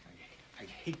 I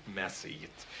hate messy.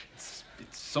 It's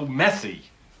so messy.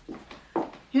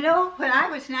 You know, when I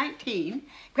was 19,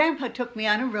 Grandpa took me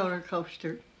on a roller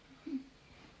coaster.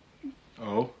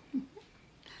 Oh?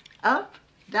 Up,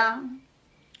 down,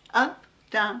 up,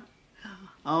 down.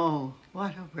 Oh,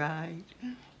 what a ride.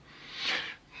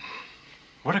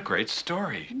 What a great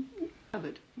story. Love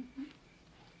it.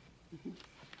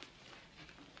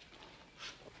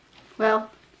 Well,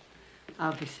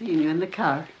 I'll be seeing you in the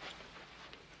car.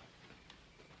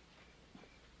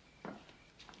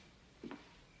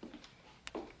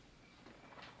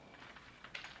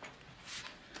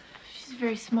 She's a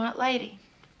very smart lady.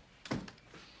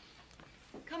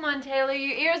 Come on, Taylor,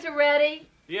 your ears are ready.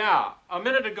 Yeah, a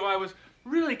minute ago I was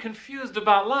really confused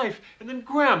about life, and then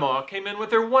Grandma came in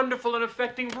with her wonderful and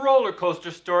affecting roller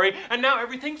coaster story, and now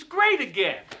everything's great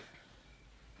again.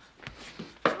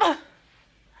 I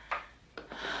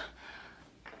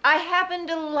happen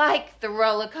to like the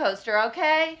roller coaster,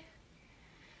 okay?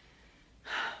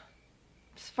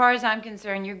 As far as I'm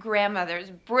concerned, your grandmother is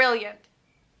brilliant.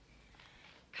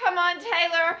 Come on,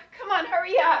 Taylor. Come on,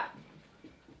 hurry up.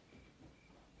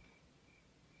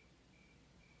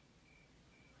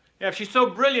 Yeah, if she's so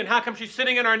brilliant, how come she's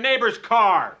sitting in our neighbor's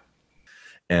car?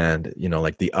 And, you know,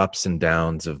 like the ups and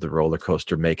downs of the roller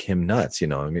coaster make him nuts, you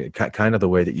know. I mean, kind of the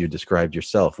way that you described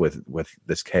yourself with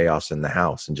this chaos in the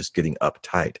house and just getting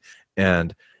uptight.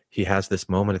 And he has this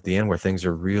moment at the end where things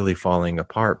are really falling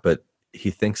apart, but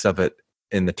he thinks of it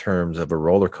in the terms of a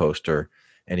roller coaster,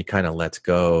 and he kind of lets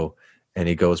go, and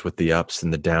he goes with the ups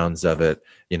and the downs of it.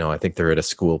 You know, I think they're at a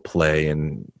school play,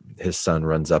 and his son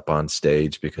runs up on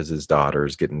stage because his daughter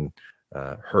is getting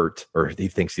hurt, or he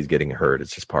thinks he's getting hurt.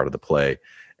 It's just part of the play.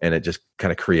 And it just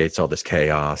kind of creates all this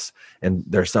chaos. And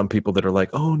there's some people that are like,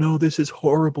 oh no, this is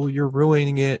horrible, you're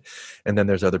ruining it. And then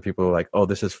there's other people who are like, oh,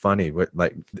 this is funny.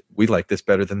 We like this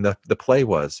better than the play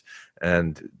was.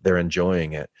 And they're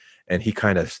enjoying it. And he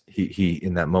kind of, he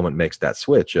in that moment makes that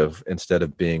switch of, instead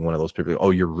of being one of those people, oh,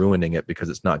 you're ruining it because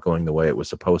it's not going the way it was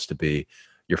supposed to be,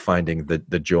 you're finding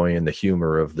the joy and the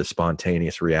humor of the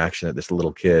spontaneous reaction that this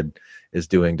little kid is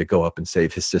doing to go up and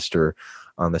save his sister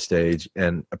on the stage,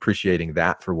 and appreciating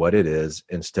that for what it is,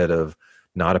 instead of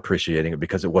not appreciating it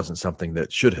because it wasn't something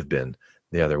that should have been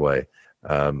the other way.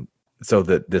 So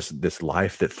that this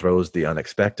life that throws the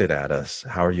unexpected at us,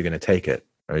 how are you going to take it?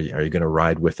 Are you going to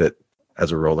ride with it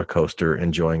as a roller coaster,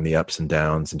 enjoying the ups and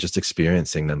downs and just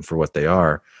experiencing them for what they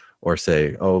are? Or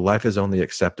say, oh, life is only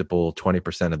acceptable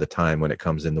 20% of the time when it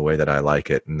comes in the way that I like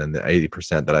it. And then the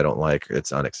 80% that I don't like,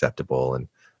 it's unacceptable.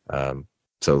 And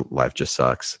so life just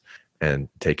sucks. And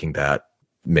taking that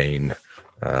main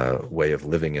way of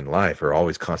living in life, or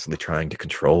always constantly trying to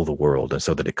control the world and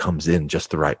so that it comes in just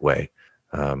the right way.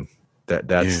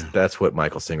 That's what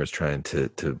Michael Singer's trying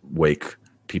to wake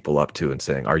people up to, and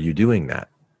saying, are you doing that?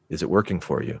 Is it working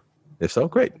for you? If so,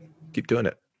 great. Keep doing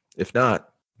it. If not,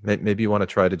 maybe you want to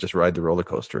try to just ride the roller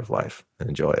coaster of life and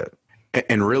enjoy it.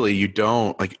 And really, you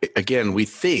don't, like, again, we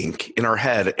think in our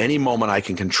head, at any moment I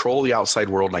can control the outside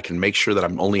world and I can make sure that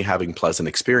I'm only having pleasant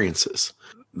experiences.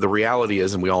 The reality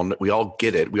is, and we all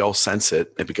get it, we all sense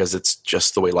it, and because it's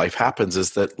just the way life happens,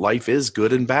 is that life is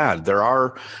good and bad.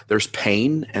 There's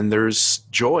pain and there's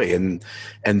joy, and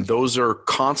those are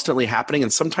constantly happening,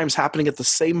 and sometimes happening at the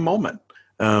same moment.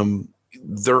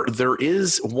 There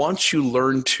is, once you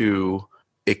learn to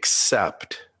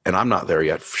accept, and I'm not there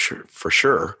yet for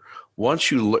sure.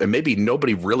 Once you, and maybe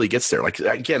nobody really gets there. Like,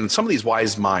 again, some of these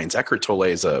wise minds, Eckhart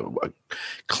Tolle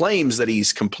claims that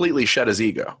he's completely shed his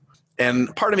ego.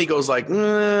 And part of me goes like,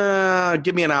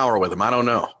 give me an hour with him. I don't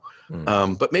know.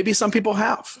 But maybe some people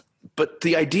have. But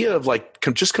the idea of like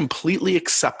just completely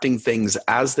accepting things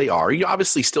as they are, you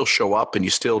obviously still show up and you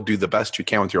still do the best you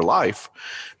can with your life.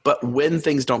 But when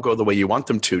things don't go the way you want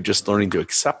them to, just learning to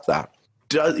accept that.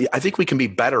 I think we can be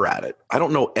better at it. I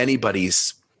don't know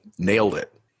anybody's nailed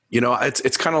it. You know,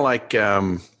 it's kind of like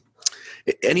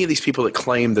any of these people that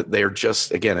claim that they're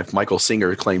just, again, if Michael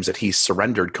Singer claims that he's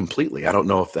surrendered completely, I don't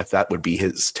know if that would be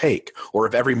his take, or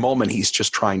if every moment he's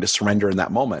just trying to surrender in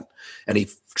that moment. And he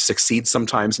succeeds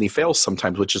sometimes and he fails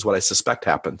sometimes, which is what I suspect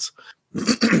happens.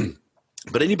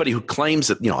 But anybody who claims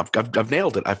that, you know, I've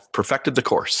nailed it, I've perfected the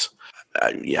course.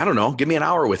 I don't know. Give me an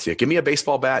hour with you. Give me a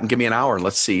baseball bat and give me an hour, and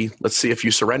let's see if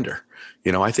you surrender.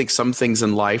 You know, I think some things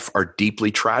in life are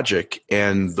deeply tragic,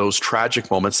 and those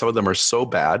tragic moments, some of them are so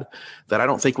bad that I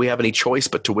don't think we have any choice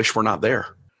but to wish we're not there.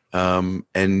 And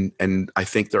I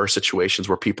think there are situations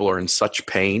where people are in such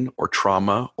pain or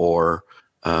trauma or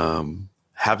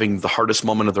having the hardest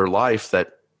moment of their life,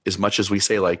 that as much as we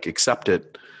say, like, accept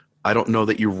it, I don't know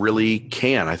that you really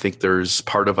can. I think there's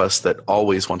part of us that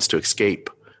always wants to escape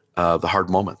the hard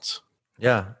moments.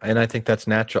 Yeah, and I think that's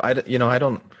natural. I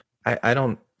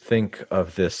don't think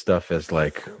of this stuff as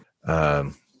like,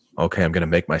 okay, I'm going to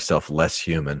make myself less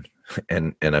human,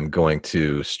 and I'm going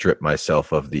to strip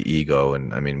myself of the ego.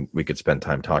 And I mean, we could spend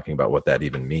time talking about what that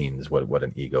even means, what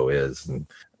an ego is. And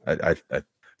I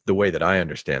the way that I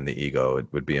understand the ego, it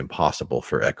would be impossible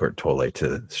for Eckhart Tolle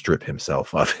to strip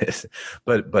himself of it,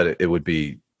 but it would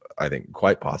be, I think,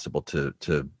 quite possible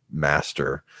to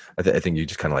master. I think you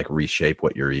just kind of like reshape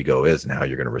what your ego is and how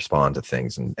you're going to respond to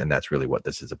things, and that's really what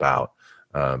this is about.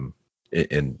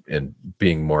 In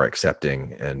being more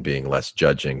accepting and being less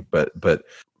judging, but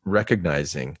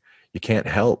recognizing you can't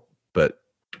help but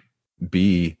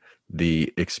be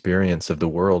the experience of the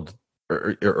world,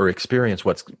 or experience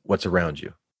what's around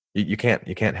you. You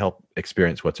can't help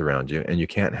experience what's around you, and you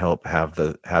can't help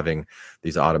having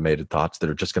these automated thoughts that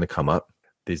are just going to come up,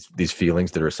 these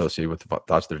feelings that are associated with the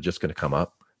thoughts that are just going to come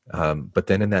up. But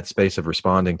then in that space of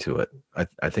responding to it,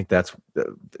 I think that's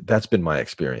been my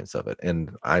experience of it.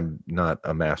 And I'm not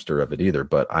a master of it either,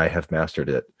 but I have mastered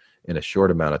it in a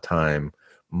short amount of time,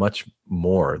 much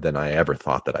more than I ever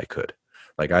thought that I could.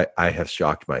 Like I have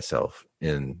shocked myself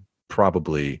in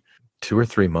probably 2 or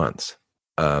 3 months,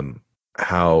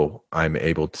 how I'm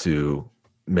able to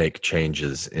make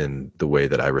changes in the way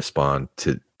that I respond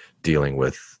to dealing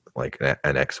with like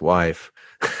an ex-wife,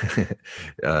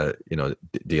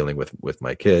 dealing with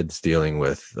my kids, dealing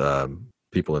with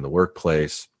people in the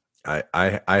workplace.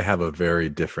 I have a very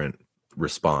different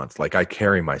response. Like I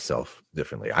carry myself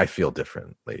differently. I feel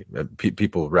differently.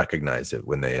 People recognize it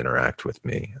when they interact with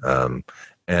me.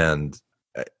 And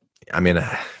I mean,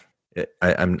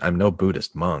 I'm no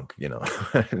Buddhist monk,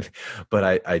 but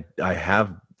I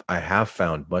have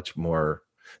found much more.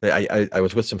 I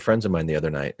was with some friends of mine the other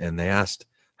night, and they asked,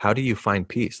 how do you find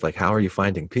peace? Like, how are you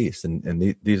finding peace?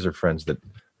 And these are friends that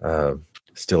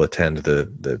still attend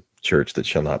the church that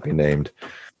shall not be named.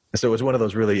 So it was one of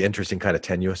those really interesting kind of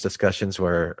tenuous discussions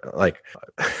where, like,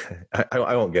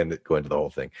 I won't go into the whole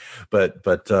thing, but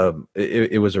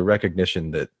it was a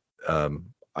recognition that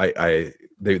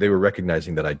they were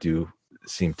recognizing that I do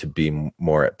seem to be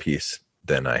more at peace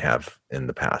than I have in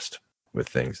the past with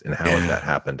things, and how that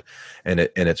happened. And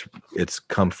it's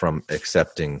come from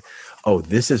accepting,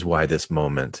 this is why in this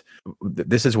moment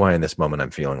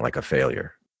I'm feeling like a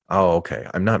failure. Oh, okay.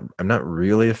 I'm not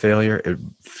really a failure.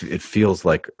 It feels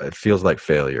like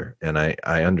failure. And I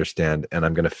understand, and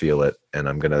I'm going to feel it, and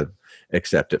I'm going to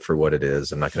accept it for what it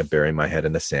is. I'm not going to bury my head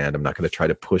in the sand. I'm not going to try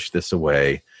to push this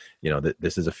away.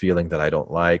 This is a feeling that I don't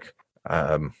like.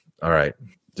 All right.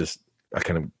 I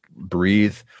kind of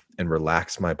breathe and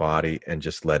relax my body and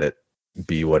just let it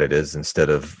be what it is, instead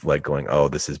of like going,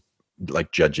 this is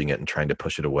like judging it and trying to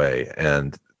push it away.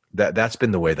 And that's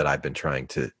been the way that I've been trying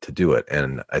to do it.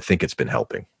 And I think it's been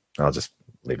helping. I'll just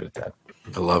leave it at that.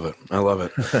 I love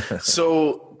it.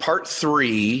 So part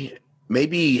 3,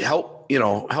 maybe help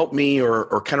me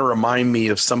or kind of remind me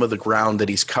of some of the ground that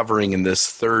he's covering in this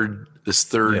third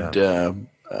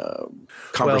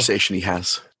conversation he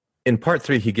has. In part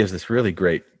 3, he gives this really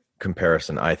great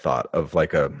comparison, I thought, of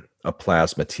like a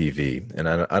plasma TV. And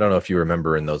I don't know if you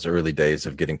remember in those early days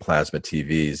of getting plasma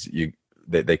TVs,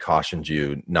 they cautioned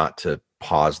you not to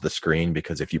pause the screen,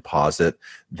 because if you pause it,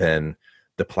 then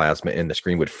the plasma in the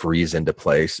screen would freeze into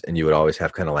place, and you would always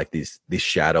have kind of like these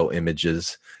shadow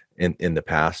images in the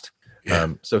past.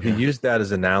 So he used that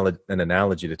as an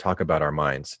analogy to talk about our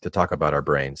minds, to talk about our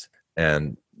brains,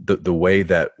 and the way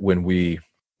that when we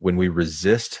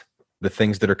resist the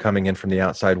things that are coming in from the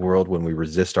outside world, when we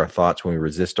resist our thoughts, when we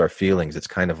resist our feelings, it's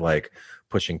kind of like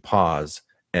pushing pause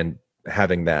and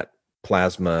having that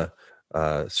plasma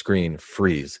screen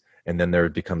freeze. And then there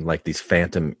would become like these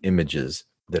phantom images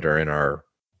that are in our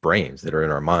brains, that are in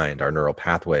our mind, our neural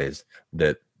pathways,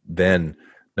 that then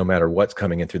no matter what's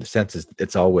coming in through the senses,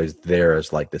 it's always there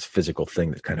as like this physical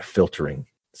thing that's kind of filtering.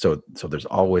 So there's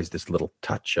always this little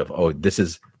touch of, this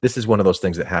is one of those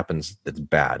things that happens that's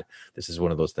bad. This is one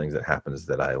of those things that happens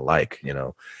that I like.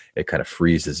 It kind of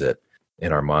freezes it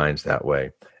in our minds that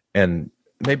way. And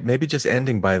maybe just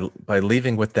ending by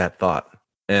leaving with that thought.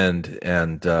 And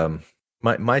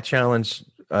my challenge,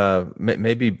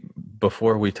 maybe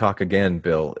before we talk again,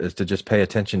 Bill, is to just pay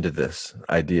attention to this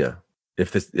idea.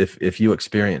 If you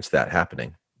experience that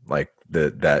happening, like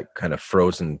that kind of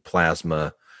frozen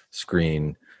plasma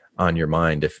screen on your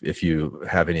mind, if you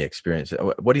have any experience,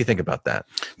 what do you think about that?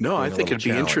 No, I think it'd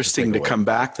be interesting to come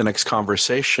back the next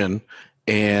conversation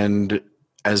and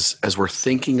as we're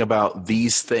thinking about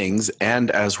these things and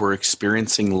as we're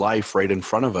experiencing life right in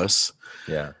front of us,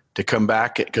 to come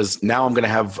back, because now I'm going to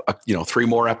have 3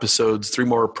 more episodes, 3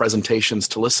 more presentations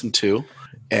to listen to,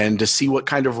 and to see what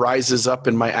kind of rises up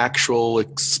in my actual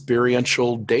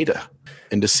experiential data,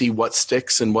 and to see what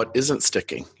sticks and what isn't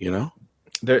sticking.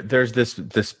 There's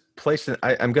this place that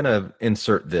I'm going to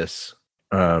insert this.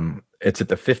 It's at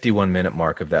the 51-minute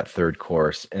mark of that third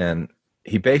course, and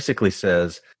he basically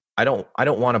says, I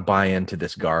don't want to buy into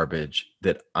this garbage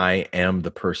that I am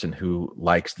the person who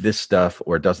likes this stuff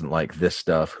or doesn't like this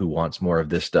stuff, who wants more of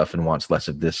this stuff and wants less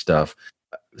of this stuff.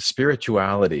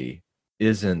 Spirituality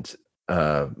isn't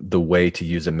the way to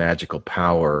use a magical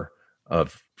power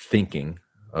of thinking,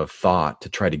 of thought, to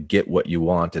try to get what you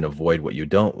want and avoid what you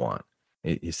don't want.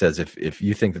 He says if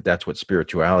you think that that's what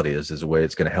spirituality is a way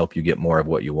it's going to help you get more of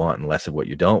what you want and less of what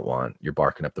you don't want, you're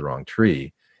barking up the wrong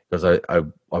tree. Because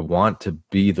I want to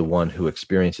be the one who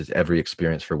experiences every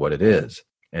experience for what it is,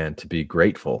 and to be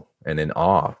grateful and in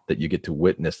awe that you get to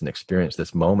witness and experience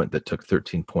this moment that took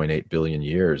 13.8 billion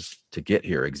years to get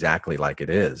here exactly like it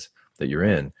is that you're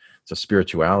in. So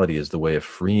spirituality is the way of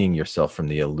freeing yourself from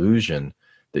the illusion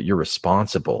that you're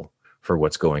responsible for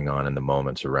what's going on in the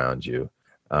moments around you.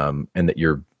 And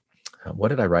that what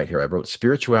did I write here? I wrote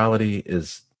spirituality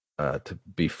is to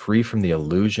be free from the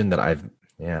illusion that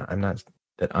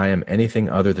that I am anything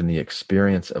other than the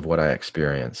experience of what I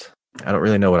experience. I don't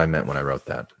really know what I meant when I wrote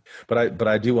that, but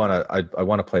I do want to, I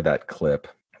want to play that clip,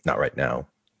 not right now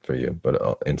for you, but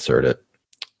I'll insert it.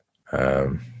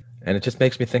 And it just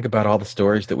makes me think about all the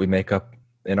stories that we make up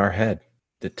in our head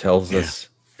that tells us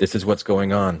this is what's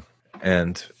going on.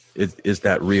 And is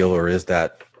that real or is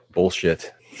that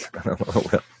bullshit?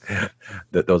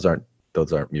 That those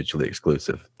aren't mutually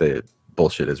exclusive. The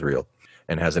bullshit is real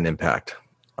and has an impact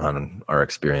on our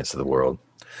experience of the world.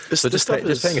 Just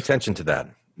paying attention to that.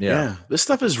 Yeah. This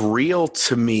stuff is real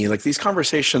to me. Like, these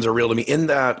conversations are real to me in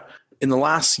that in the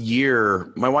last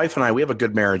year, my wife and I, we have a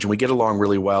good marriage and we get along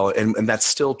really well. And that's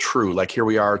still true. Like, here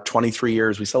we are 23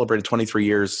 years. We celebrated 23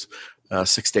 years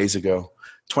 6 days ago,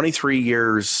 23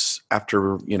 years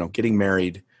after, getting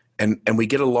married. And we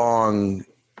get along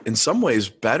in some ways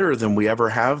better than we ever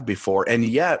have before. And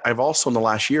yet I've also in the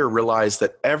last year realized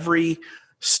that every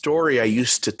story I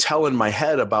used to tell in my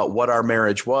head about what our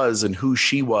marriage was and who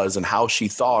she was and how she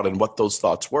thought and what those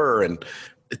thoughts were, and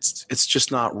it's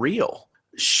just not real.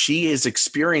 She is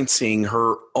experiencing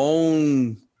her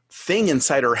own thing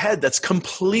inside her head that's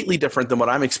completely different than what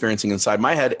I'm experiencing inside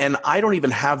my head, and I don't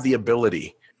even have the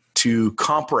ability to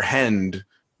comprehend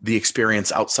the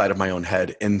experience outside of my own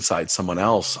head inside someone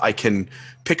else. I can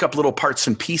pick up little parts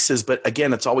and pieces, but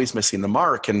again, it's always missing the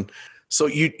mark. And so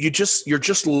you're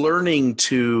just learning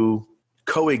to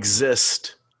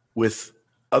coexist with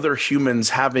other humans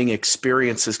having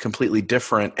experiences completely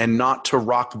different, and not to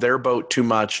rock their boat too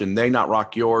much and they not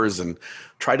rock yours, and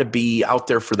try to be out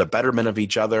there for the betterment of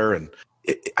each other. And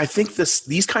I think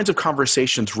these kinds of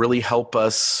conversations really help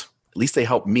us, at least they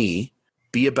help me,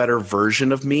 be a better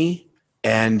version of me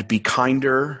and be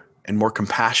kinder and more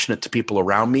compassionate to people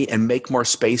around me, and make more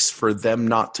space for them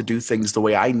not to do things the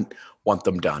way I want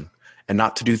them done, and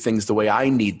not to do things the way I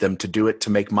need them to do it to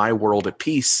make my world at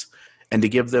peace, and to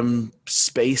give them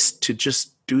space to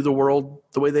just do the world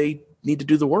the way they need to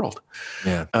do the world.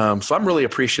 Yeah. So I'm really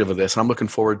appreciative of this, and I'm looking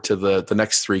forward to the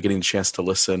next 3 getting a chance to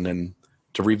listen and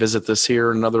to revisit this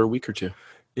here in another week or 2.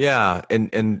 Yeah.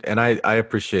 And I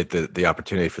appreciate the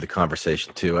opportunity for the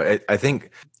conversation too. I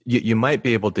think you might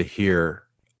be able to hear,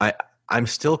 I'm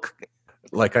still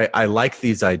like, I like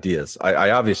these ideas. I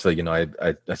obviously,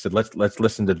 I said, let's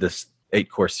listen to this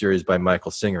 8-course series by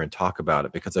Michael Singer and talk about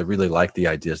it, because I really like the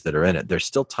ideas that are in it. There's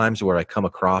still times where I come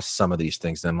across some of these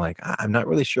things and I'm like, I'm not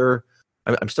really sure.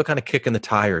 I'm still kind of kicking the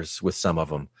tires with some of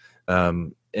them.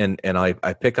 And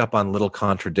I pick up on little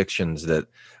contradictions that,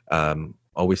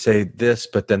 we say this,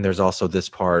 but then there's also this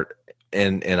part,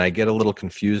 and I get a little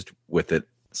confused with it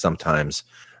sometimes.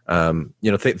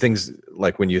 Things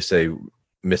like when you say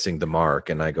missing the mark,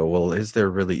 and I go, well, is there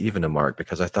really even a mark?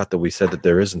 Because I thought that we said that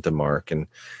there isn't a mark, and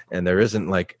there isn't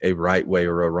like a right way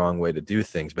or a wrong way to do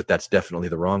things, but that's definitely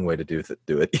the wrong way to do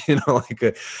it.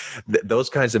 Those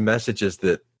kinds of messages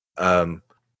that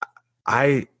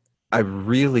I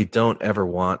really don't ever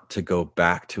want to go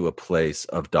back to a place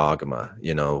of dogma,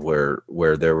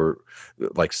 where there were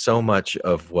like so much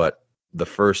of what the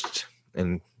first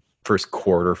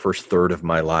quarter, first third of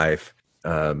my life,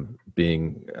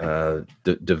 being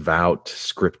devout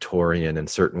scriptorian in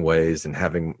certain ways, and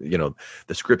having,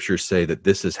 the scriptures say that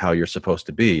this is how you're supposed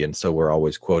to be. And so we're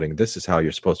always quoting, this is how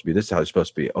you're supposed to be. This is how you're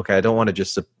supposed to be. Okay. I don't want to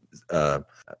just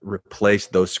replace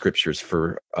those scriptures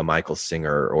for a Michael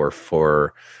Singer or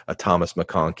for a Thomas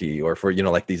McConkie or for,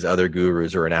 like these other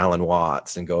gurus or an Alan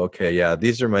Watts, and go, okay, yeah,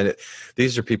 these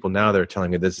are people now that are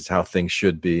telling me this is how things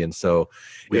should be. And so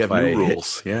we have new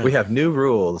rules. Yeah. We have new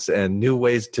rules and new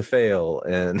ways to fail.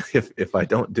 And if I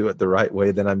don't do it the right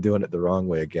way, then I'm doing it the wrong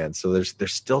way again. So there's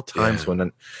still times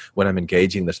when I'm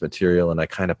engaging this material and I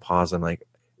kind of pause. I'm like,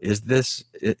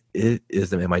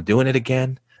 am I doing it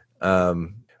again?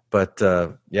 But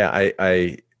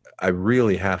I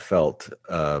really have felt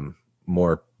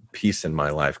more peace in my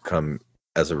life come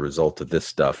as a result of this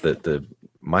stuff. That the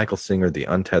Michael Singer, the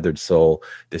Untethered Soul,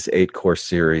 this 8-course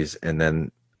series, and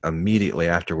then immediately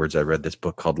afterwards, I read this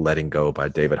book called Letting Go by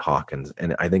David Hawkins,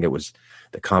 and I think it was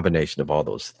the combination of all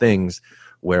those things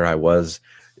where I was,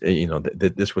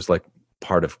 this was like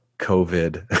part of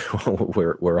COVID.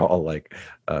 we're all like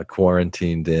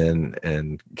quarantined in,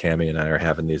 and Cammie and I are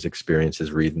having these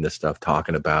experiences, reading this stuff,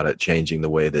 talking about it, changing the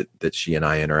way that she and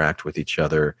I interact with each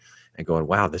other, and going,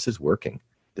 wow, this is working.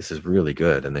 This is really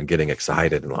good. And then getting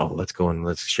excited and, let's go and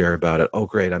let's share about it. Oh,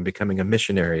 great. I'm becoming a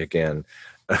missionary again.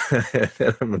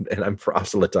 and I'm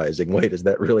proselytizing. Wait, is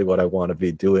that really what I want to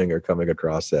be doing or coming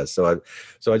across as? So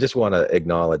I just want to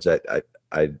acknowledge that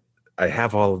I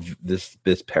have all of this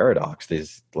paradox,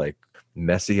 these like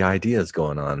messy ideas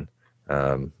going on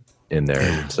in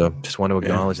there. So just want to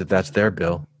acknowledge that that's there,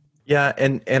 Bill. Yeah.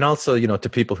 And also, to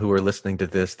people who are listening to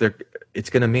this, it's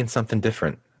going to mean something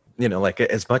different. Like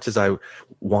as much as I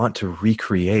want to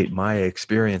recreate my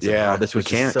experience of how this was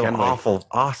just so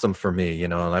awesome for me,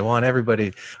 and I want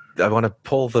to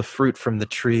pull the fruit from the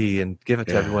tree and give it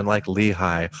to everyone like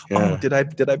Lehi. Oh, did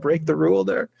I break the rule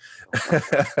there?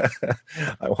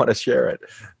 I want to share it.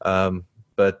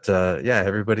 But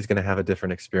everybody's going to have a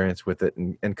different experience with it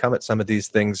and come at some of these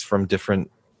things from different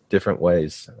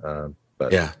ways.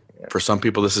 For some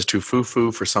people, this is too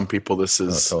foo-foo. For some people, this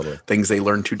is things they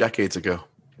learned 2 decades ago.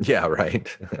 Yeah, right.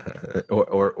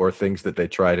 or things that they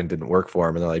tried and didn't work for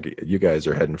them, and they're like, "You guys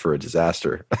are heading for a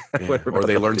disaster." Or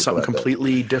they learned something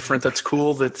completely different that's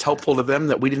cool, that's helpful to them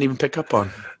that we didn't even pick up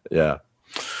on. Yeah.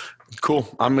 Cool.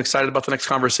 I'm excited about the next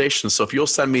conversation. So if you'll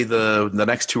send me the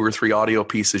next 2 or 3 audio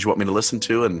pieces you want me to listen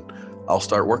to, and I'll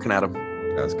start working at them.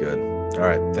 That's good. All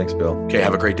right. Thanks, Bill. Okay.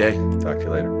 Have a great day. Talk to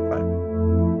you later. Bye.